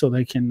screens so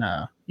they can,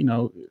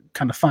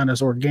 kind of find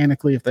us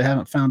organically if they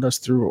haven't found us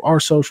through our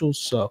socials.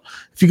 So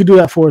if you could do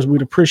that for us,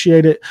 we'd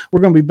appreciate it.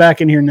 We're going to be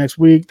back in here next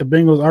week. The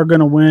Bengals are going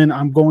to win.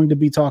 I'm going to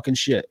be talking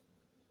shit.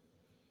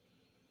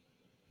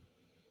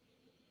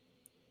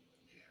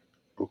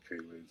 Okay,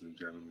 ladies and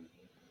gentlemen,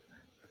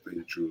 I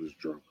think Drew is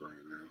drunk right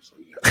now, so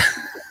yeah.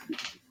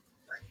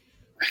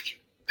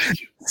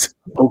 Thank you.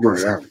 Over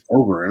and out.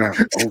 Over and out.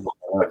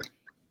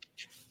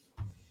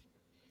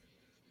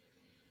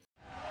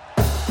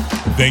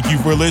 Thank you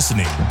for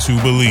listening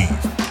to Believe.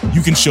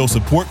 You can show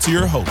support to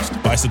your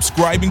host by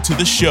subscribing to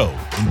the show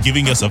and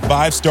giving us a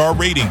 5-star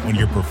rating on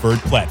your preferred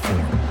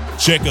platform.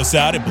 Check us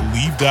out at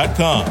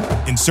Believe.com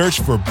and search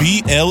for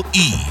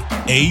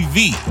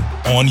BLEAV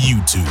on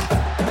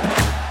YouTube.